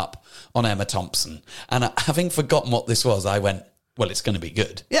 pans up on Emma Thompson. And having forgotten what this was, I went, well, it's going to be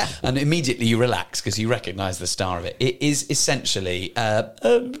good. Yeah. And immediately you relax because you recognise the star of it. It is essentially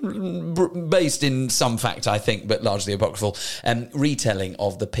based in some fact, I think, but largely apocryphal, retelling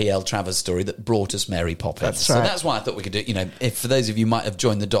of the P.L. Travers story that brought us Mary Poppins. That's right. So that's why I thought we could do, you know, if for those of you might have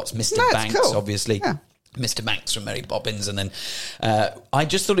joined the dots, Mr. Banks, cool. obviously. Yeah. Mr. Banks from Mary Poppins, and then I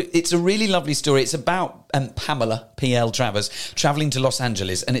just thought it's a really lovely story. It's about Pamela P.L. Travers travelling to Los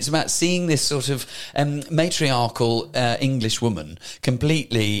Angeles, and it's about seeing this sort of matriarchal English woman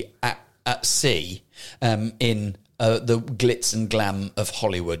completely at sea in the glitz and glam of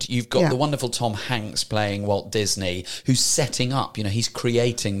Hollywood. You've got the wonderful Tom Hanks playing Walt Disney, who's setting up, you know, he's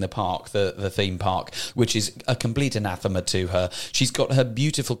creating the park, the theme park, which is a complete anathema to her. She's got her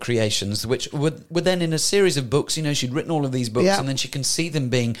beautiful creations, which were then in a series of books. You know, she'd written all of these books, and then she can see them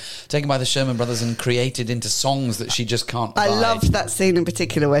being taken by the Sherman Brothers and created into songs that she just can't buy. I loved that scene in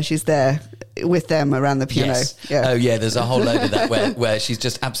particular where she's there with them around the piano. Yes. Yeah. Oh, yeah, there's a whole load of that where she's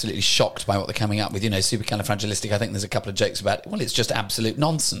just absolutely shocked by what they're coming up with. You know, supercalifragilistic. I think there's a couple of jokes about it. Well, it's just absolute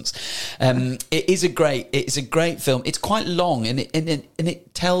nonsense. It's a great film. It's quite long, and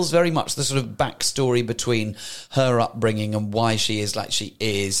it tells very much the sort of backstory between her upbringing and why she is like she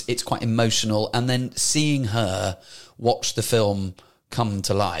is. It's quite emotional, and then seeing her watch the film come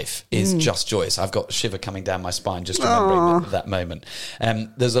to life is just joyous. I've got a shiver coming down my spine just remembering that moment.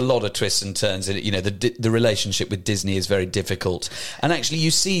 There's a lot of twists and turns in it. You know, the relationship with Disney is very difficult, and actually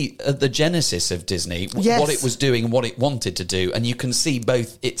you see the genesis of Disney, what it was doing, what it wanted to do, and you can see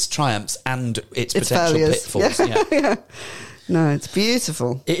both its triumphs and its potential failures. pitfalls. Yeah. No, it's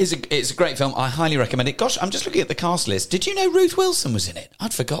beautiful. It's a great film. I highly recommend it. Gosh, I'm just looking at the cast list. Did you know Ruth Wilson was in it?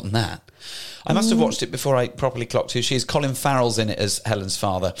 I'd forgotten that. I must have watched it before I properly clocked who she is. Colin Farrell's in it as Helen's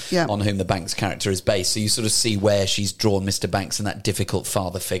father, on whom the Banks character is based. So you sort of see where she's drawn Mr. Banks and that difficult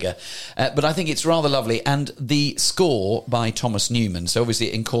father figure. But I think it's rather lovely. And the score by Thomas Newman, so obviously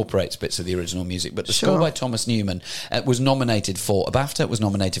it incorporates bits of the original music, but the score by Thomas Newman was nominated for a BAFTA, was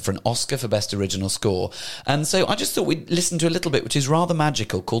nominated for an Oscar for Best Original Score. And so I just thought we'd listen to a little bit, which is rather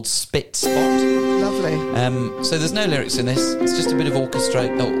magical, called Spit Spot. Lovely. So there's no lyrics in this. It's just a bit of orchestral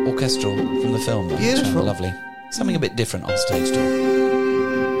from the film. Beautiful. Lovely. Something a bit different on stage talk.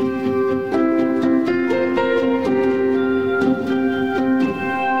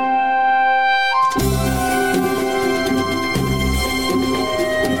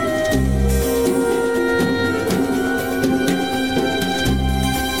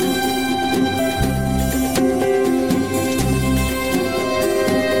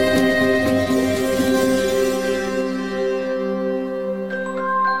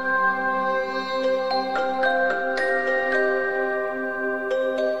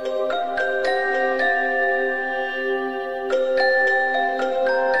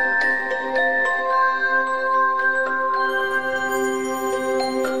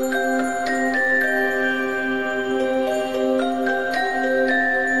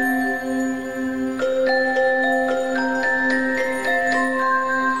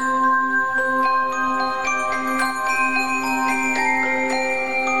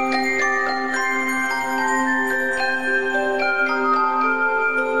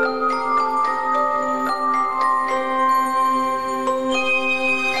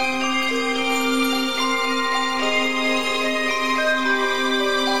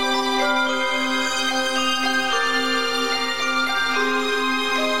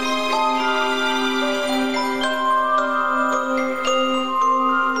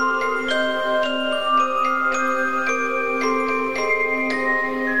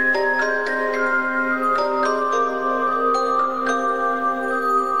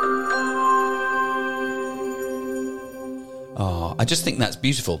 I just think that's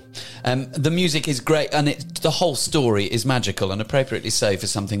beautiful. The music is great, and the whole story is magical, and appropriately so for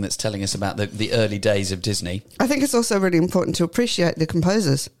something that's telling us about the early days of Disney. I think it's also really important to appreciate the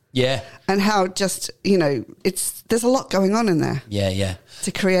composers. Yeah. And how just, there's a lot going on in there. Yeah.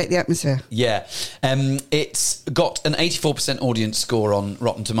 To create the atmosphere. Yeah. It's got an 84% audience score on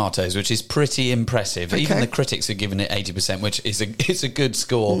Rotten Tomatoes, which is pretty impressive. Okay. Even the critics have given it 80%, which is a good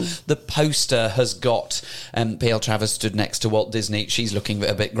score. The poster has got P.L. Travers stood next to Walt Disney. She's looking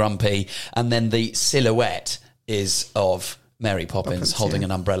a bit grumpy. And then the silhouette is of Mary Poppins holding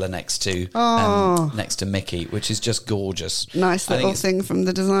an umbrella next to Mickey, which is just gorgeous. Nice little thing from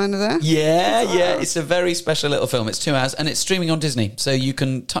the designer there. Yeah. It's a very special little film. It's 2 hours and it's streaming on Disney. So you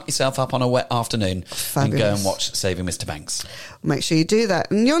can tuck yourself up on a wet afternoon and go and watch Saving Mr. Banks. Make sure you do that.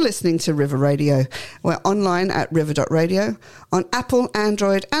 And you're listening to River Radio. We're online at river.radio, on Apple,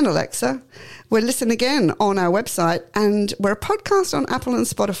 Android and Alexa. We're listening again on our website, and we're a podcast on Apple and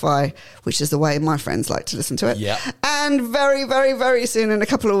Spotify, which is the way my friends like to listen to it. Yeah. And very, very, very soon, in a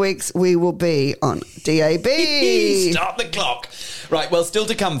couple of weeks, we will be on DAB. Start the clock. Right, well, still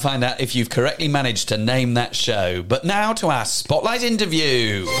to come, find out if you've correctly managed to name that show. But now to our Spotlight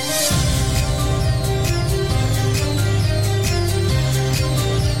interview.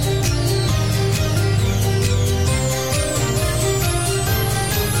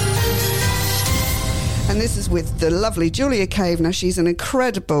 And this is with the lovely Julia Cave. Now, she's an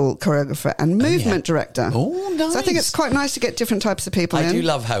incredible choreographer and movement director. Oh, nice. So I think it's quite nice to get different types of people in. I do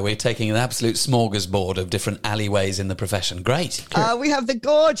love how we're taking an absolute smorgasbord of different alleyways in the profession. Great. We have the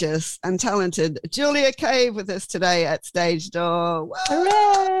gorgeous and talented Julia Cave with us today at Stage Door. Whoa.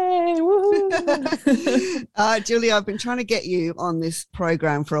 Hooray! Woo-hoo. Julia, I've been trying to get you on this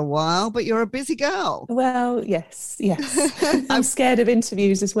program for a while, but you're a busy girl. Well, yes. I'm scared of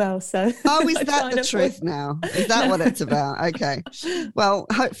interviews as well. So, oh, is that the truth now? Is that what it's about? Okay. Well,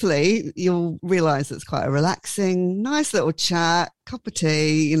 hopefully you'll realise it's quite a relaxing, nice little chat. Cup of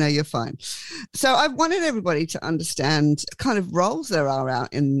tea, you're fine. So I wanted everybody to understand the kind of roles there are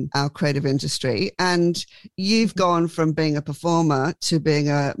out in our creative industry. And you've gone from being a performer to being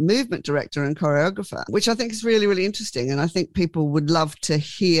a movement director and choreographer, which I think is really, really interesting. And I think people would love to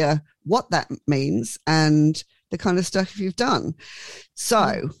hear what that means and the kind of stuff you've done.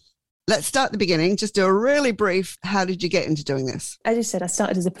 So let's start at the beginning. Just do a really brief, how did you get into doing this? As you said, I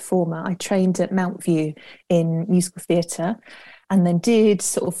started as a performer. I trained at Mount View in musical theatre, and then did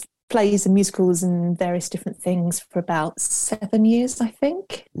sort of plays and musicals and various different things for about 7 years, I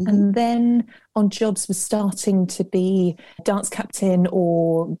think. Mm-hmm. And then on jobs was starting to be dance captain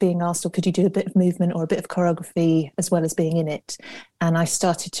or being asked, or could you do a bit of movement or a bit of choreography as well as being in it? And I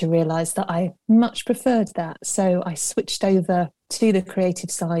started to realise that I much preferred that. So I switched over to the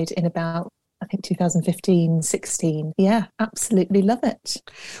creative side in about, I think, 2015, 16. Yeah, absolutely love it.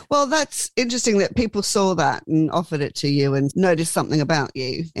 Well, that's interesting that people saw that and offered it to you and noticed something about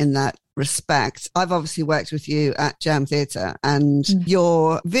you in that respect. I've obviously worked with you at Jam Theatre, and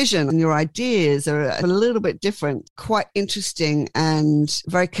your vision and your ideas are a little bit different, quite interesting and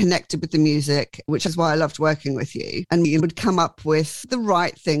very connected with the music, which is why I loved working with you. And you would come up with the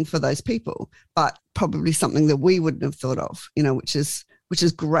right thing for those people, but probably something that we wouldn't have thought of, which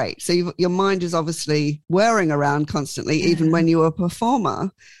is great. So your mind is obviously whirring around constantly, even when you're a performer,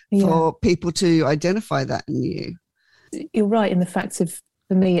 for people to identify that in you. You're right in the fact of,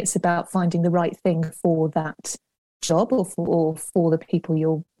 for me, it's about finding the right thing for that job or for the people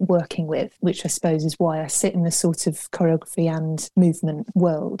you're working with, which I suppose is why I sit in the sort of choreography and movement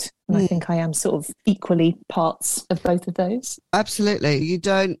world. And I think I am sort of equally parts of both of those. Absolutely. You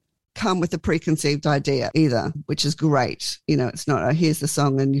don't come with a preconceived idea either, which is great. It's not here's the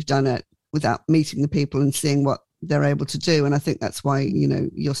song and you've done it without meeting the people and seeing what they're able to do. And I think that's why,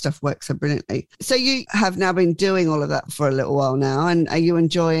 your stuff works so brilliantly. So you have now been doing all of that for a little while now. And are you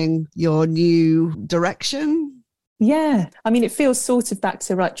enjoying your new direction? Yeah, I mean, it feels sort of back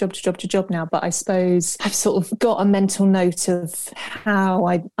to job to job now, but I suppose I've sort of got a mental note of how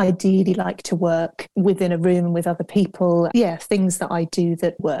I ideally like to work within a room with other people. Yeah, things that I do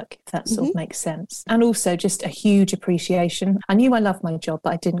that work, if that sort of makes sense. And also just a huge appreciation. I knew I loved my job,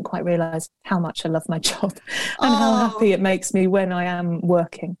 but I didn't quite realise how much I love my job and how happy it makes me when I am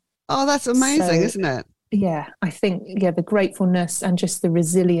working. Oh, that's amazing, isn't it? Yeah, I think, the gratefulness and just the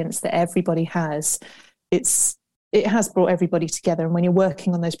resilience that everybody has, it has brought everybody together. And when you're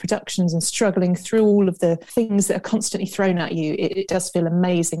working on those productions and struggling through all of the things that are constantly thrown at you, it does feel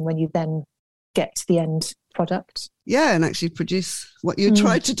amazing when you then get to the end product. Yeah, and actually produce what you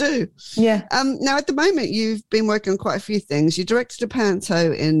tried to do. Yeah. Now, at the moment, you've been working on quite a few things. You directed a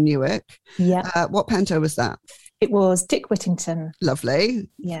panto in Newark. Yeah. What panto was that? It was Dick Whittington. Lovely.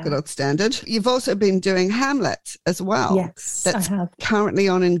 Yeah. Good old standard. You've also been doing Hamlet as well. Yes, That's I have. currently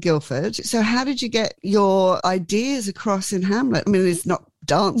on in Guildford. So how did you get your ideas across in Hamlet? I mean, it's not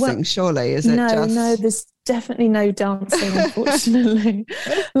dancing, surely, is it? No, there's definitely no dancing, unfortunately.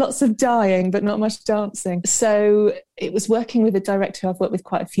 Lots of dying, but not much dancing. So it was working with a director I've worked with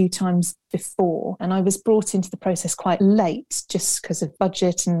quite a few times before, and I was brought into the process quite late just because of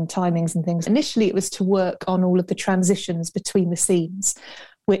budget and timings and things. Initially, it was to work on all of the transitions between the scenes,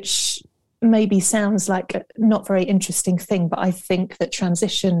 which maybe sounds like a not very interesting thing, but I think that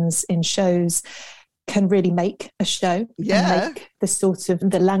transitions in shows can really make a show, and make the sort of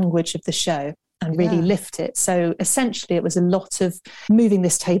the language of the show and really lift it. So essentially it was a lot of moving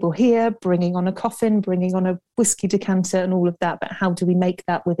this table here, bringing on a coffin, bringing on a whiskey decanter and all of that, but how do we make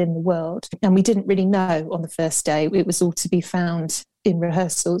that within the world? And we didn't really know on the first day. It was all to be found in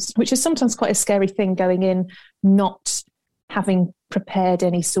rehearsals, which is sometimes quite a scary thing, going in not having prepared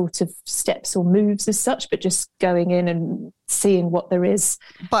any sort of steps or moves as such, but just going in and seeing what there is.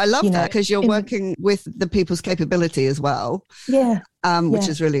 But I love that, because you're working with the people's capability as well. Which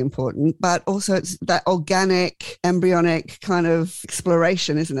is really important. But also it's that organic, embryonic kind of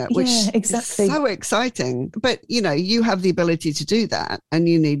exploration, isn't it? Which exactly. is so exciting. But, you have the ability to do that, and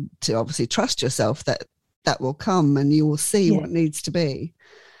you need to obviously trust yourself that that will come and you will see what needs to be.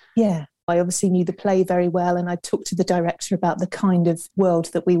 Yeah. I obviously knew the play very well, and I talked to the director about the kind of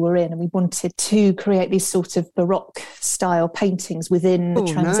world that we were in, and we wanted to create these sort of Baroque style paintings within the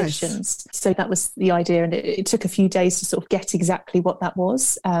transitions. Nice. So that was the idea, and it took a few days to sort of get exactly what that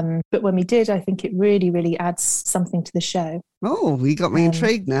was. But when we did, I think it really, really adds something to the show. Oh, you got me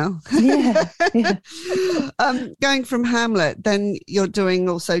intrigued now. Going from Hamlet, then you're doing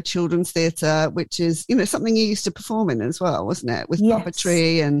also children's theatre, which is, something you used to perform in as well, wasn't it? With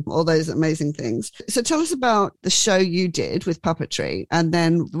puppetry and all those amazing things. So tell us about the show you did with puppetry, and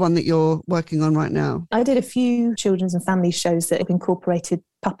then the one that you're working on right now. I did a few children's and family shows that have incorporated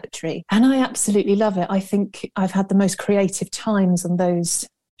puppetry, and I absolutely love it. I think I've had the most creative times on those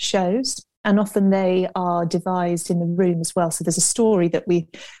shows. And often they are devised in the room as well. So there's a story that we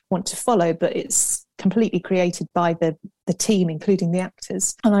want to follow, but it's completely created by the team, including the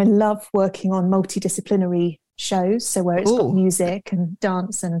actors. And I love working on multidisciplinary shows, so where it's got music and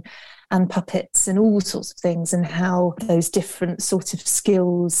dance and puppets and all sorts of things, and how those different sort of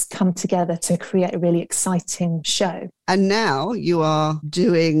skills come together to create a really exciting show. And now you are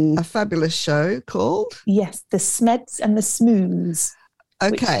doing a fabulous show called? Yes, The Smeds and the Smooths.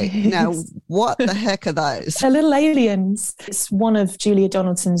 Okay, now what the heck are those? They're little aliens. It's one of Julia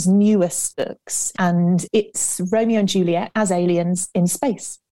Donaldson's newest books, and it's Romeo and Juliet as aliens in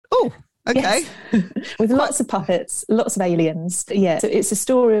space. Oh, okay. Yes. With lots of puppets, lots of aliens. Yeah, so it's a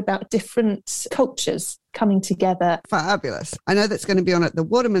story about different cultures coming together. Fabulous. I know that's going to be on at the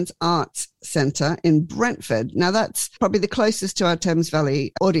Waterman's Arts Centre in Brentford. Now, that's probably the closest to our Thames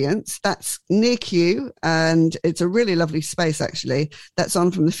Valley audience. That's near Kew, and it's a really lovely space, actually. That's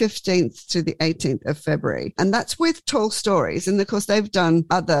on from the 15th to the 18th of February. And that's with Tall Stories. And, of course, they've done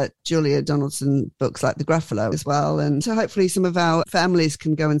other Julia Donaldson books like The Gruffalo as well. And so hopefully some of our families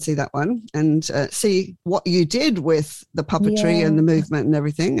can go and see that one and see what you did with the puppetry and the movement and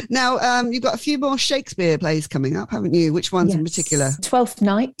everything. Now, you've got a few more Shakespeare plays coming up, haven't you? Which ones in particular? Twelfth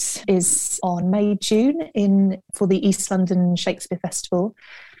Night is on May-June for the East London Shakespeare Festival.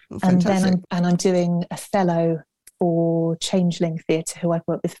 Oh, and then I'm doing Othello for Changeling Theatre, who I've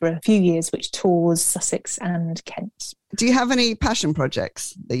worked with for a few years, which tours Sussex and Kent. Do you have any passion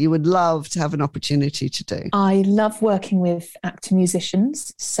projects that you would love to have an opportunity to do? I love working with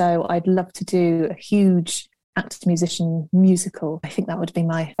actor-musicians, so I'd love to do a huge actor-musician musical. I think that would be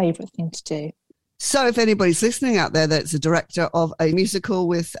my favourite thing to do. So if anybody's listening out there that's a director of a musical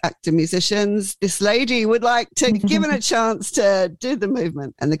with actor musicians, this lady would like to give it a chance to do the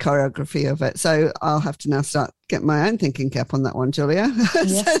movement and the choreography of it. So I'll have to now start getting my own thinking cap on that one, Julia,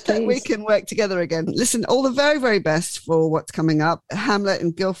 yes, so that we can work together again. Listen, all the very, very best for what's coming up. Hamlet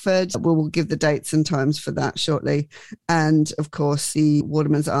and Guildford, we will give the dates and times for that shortly. And of course, the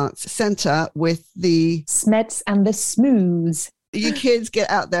Waterman's Arts Centre with the Smeds and the Smooths. You kids get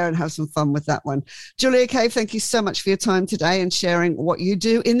out there and have some fun with that one. Julia Cave, thank you so much for your time today and sharing what you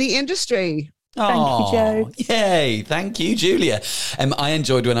do in the industry. Thank you, Joe. Yay. Thank you, Julia. I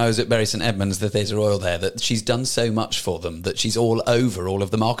enjoyed when I was at Bury St Edmunds, the Theatre Royal there, that she's done so much for them, that she's all over all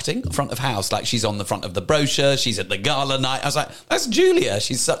of the marketing, front of house. Like, she's on the front of the brochure, she's at the gala night. I was like, that's Julia.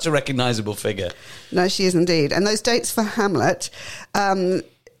 She's such a recognisable figure. No, she is indeed. And those dates for Hamlet it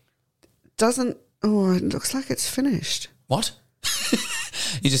looks like it's finished. What?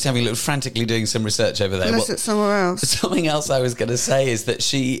 You're just having a little frantically doing some research over there. Unless it's somewhere else. Something else I was going to say is that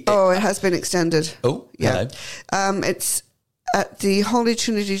she... Oh, it has been extended. Oh, yeah. hello. It's at the Holy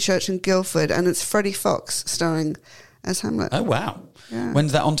Trinity Church in Guildford, and it's Freddie Fox starring as Hamlet. Oh, wow. Yeah.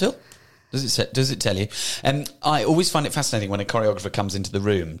 When's that on till? Does it tell you? I always find it fascinating when a choreographer comes into the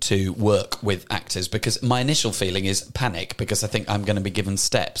room to work with actors, because my initial feeling is panic, because I think I'm going to be given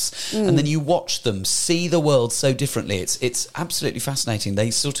steps. And then you watch them see the world so differently. It's absolutely fascinating.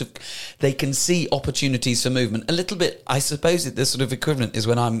 They can see opportunities for movement. A little bit, I suppose the sort of equivalent is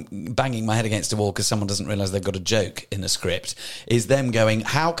when I'm banging my head against a wall because someone doesn't realise they've got a joke in the script, is them going,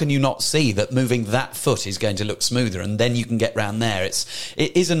 how can you not see that moving that foot is going to look smoother? And then you can get round there. It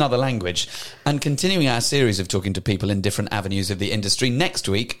is another language. And continuing our series of talking to people in different avenues of the industry, next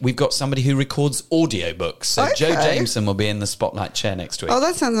week we've got somebody who records audiobooks. So Okay. Joe Jameson will be in the spotlight chair next week. Oh,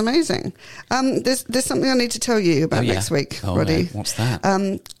 that sounds amazing. There's something I need to tell you about next week, Roddy. No. What's that?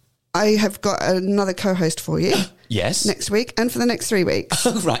 I have got another co-host for you. Yes. Next week and for the next 3 weeks.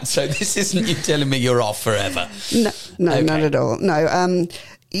 Right, so this isn't you telling me you're off forever. No, Okay. not at all. No,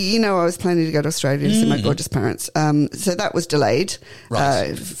 I was planning to go to Australia to see my gorgeous parents. So that was delayed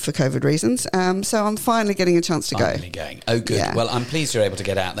Right. for COVID reasons. So I'm finally getting a chance to Finally going. Oh, good. Yeah. Well, I'm pleased you're able to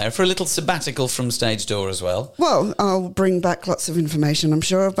get out there for a little sabbatical from Stage Door as well. Well, I'll bring back lots of information, I'm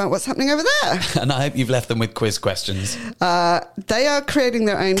sure, about what's happening over there. And I hope you've left them with quiz questions. They are creating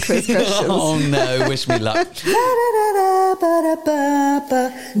their own quiz questions. Oh, no. Wish me luck.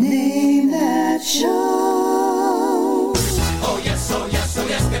 Name that show.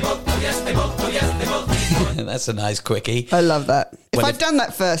 That's a nice quickie. I love that. Well, I'd done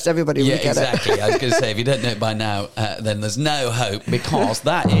that first, everybody would get exactly. it. I was going to say, if you don't know it by now, then there's no hope, because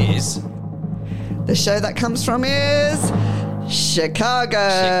that is... The show that comes from is Chicago.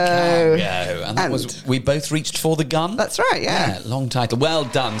 And that was We Both Reached for the Gun. That's right, yeah. Long title. Well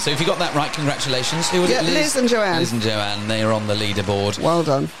done. So if you got that right, congratulations. Who was it? Liz and Joanne. Liz and Joanne. They are on the leaderboard. Well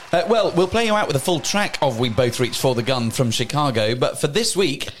done. Well, we'll play you out with a full track of We Both Reached for the Gun from Chicago. But for this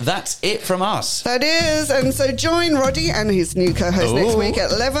week, that's it from us. That is. And so join Roddy and his new co-host next week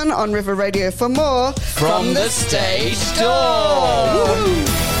at 11 on River Radio for more From the Stage Door.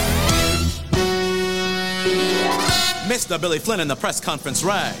 Mr. Billy Flynn in the press conference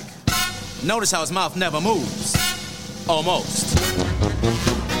rag. Notice how his mouth never moves. Almost.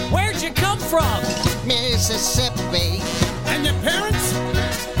 Where'd you come from? Mississippi. And your parents?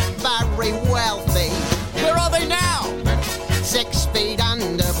 Very wealthy. Where are they now? 6 feet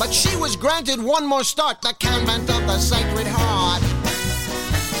under, but she was granted one more start. The convent of the Sacred Heart.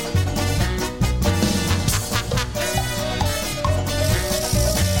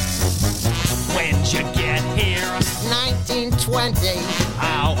 When'd you get here? 1920.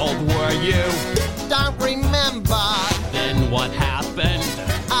 How old were you? Don't remember. Then what happened?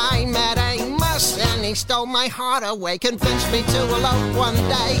 I met Amos and he stole my heart away. Convinced me to elope one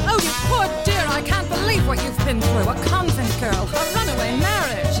day. Oh, you poor dear, I can't believe what you've been through. A convent girl, a runaway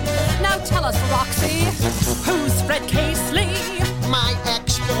marriage. Now tell us, Roxy, who's Fred Casely? My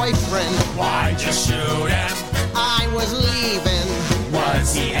ex-boyfriend. Why'd you shoot him? I was leaving.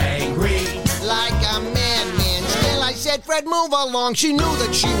 Was he angry? Like a madman. Still I said, Fred, move along. She knew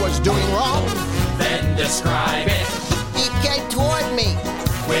that she was doing wrong. Then describe it. He came toward me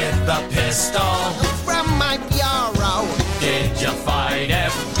with the pistol from my bureau. Did you fight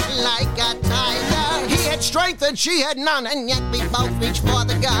him? Like a tiger. He had strength and she had none, and yet we both reached for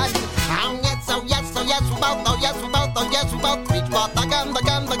the gun. Yes, oh yes, oh yes, we both, oh yes, we both, oh yes, we both reached for the gun, the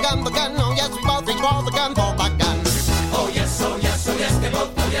gun, the gun, the gun. Oh yes, we both reached for the gun, for the gun. Oh yes, oh yes, oh yes, they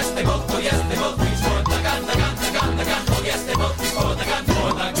both, oh yes, they both, oh yes, they both reached for the gun, the gun, the gun, the gun. Oh yes, they both reached for the gun,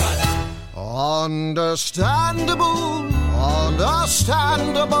 for the gun. Understandable,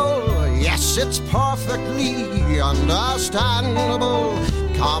 understandable. Yes, it's perfectly understandable.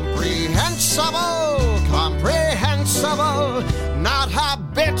 Comprehensible, comprehensible. Not a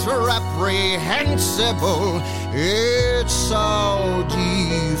bit reprehensible. It's so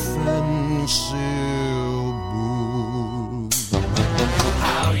deep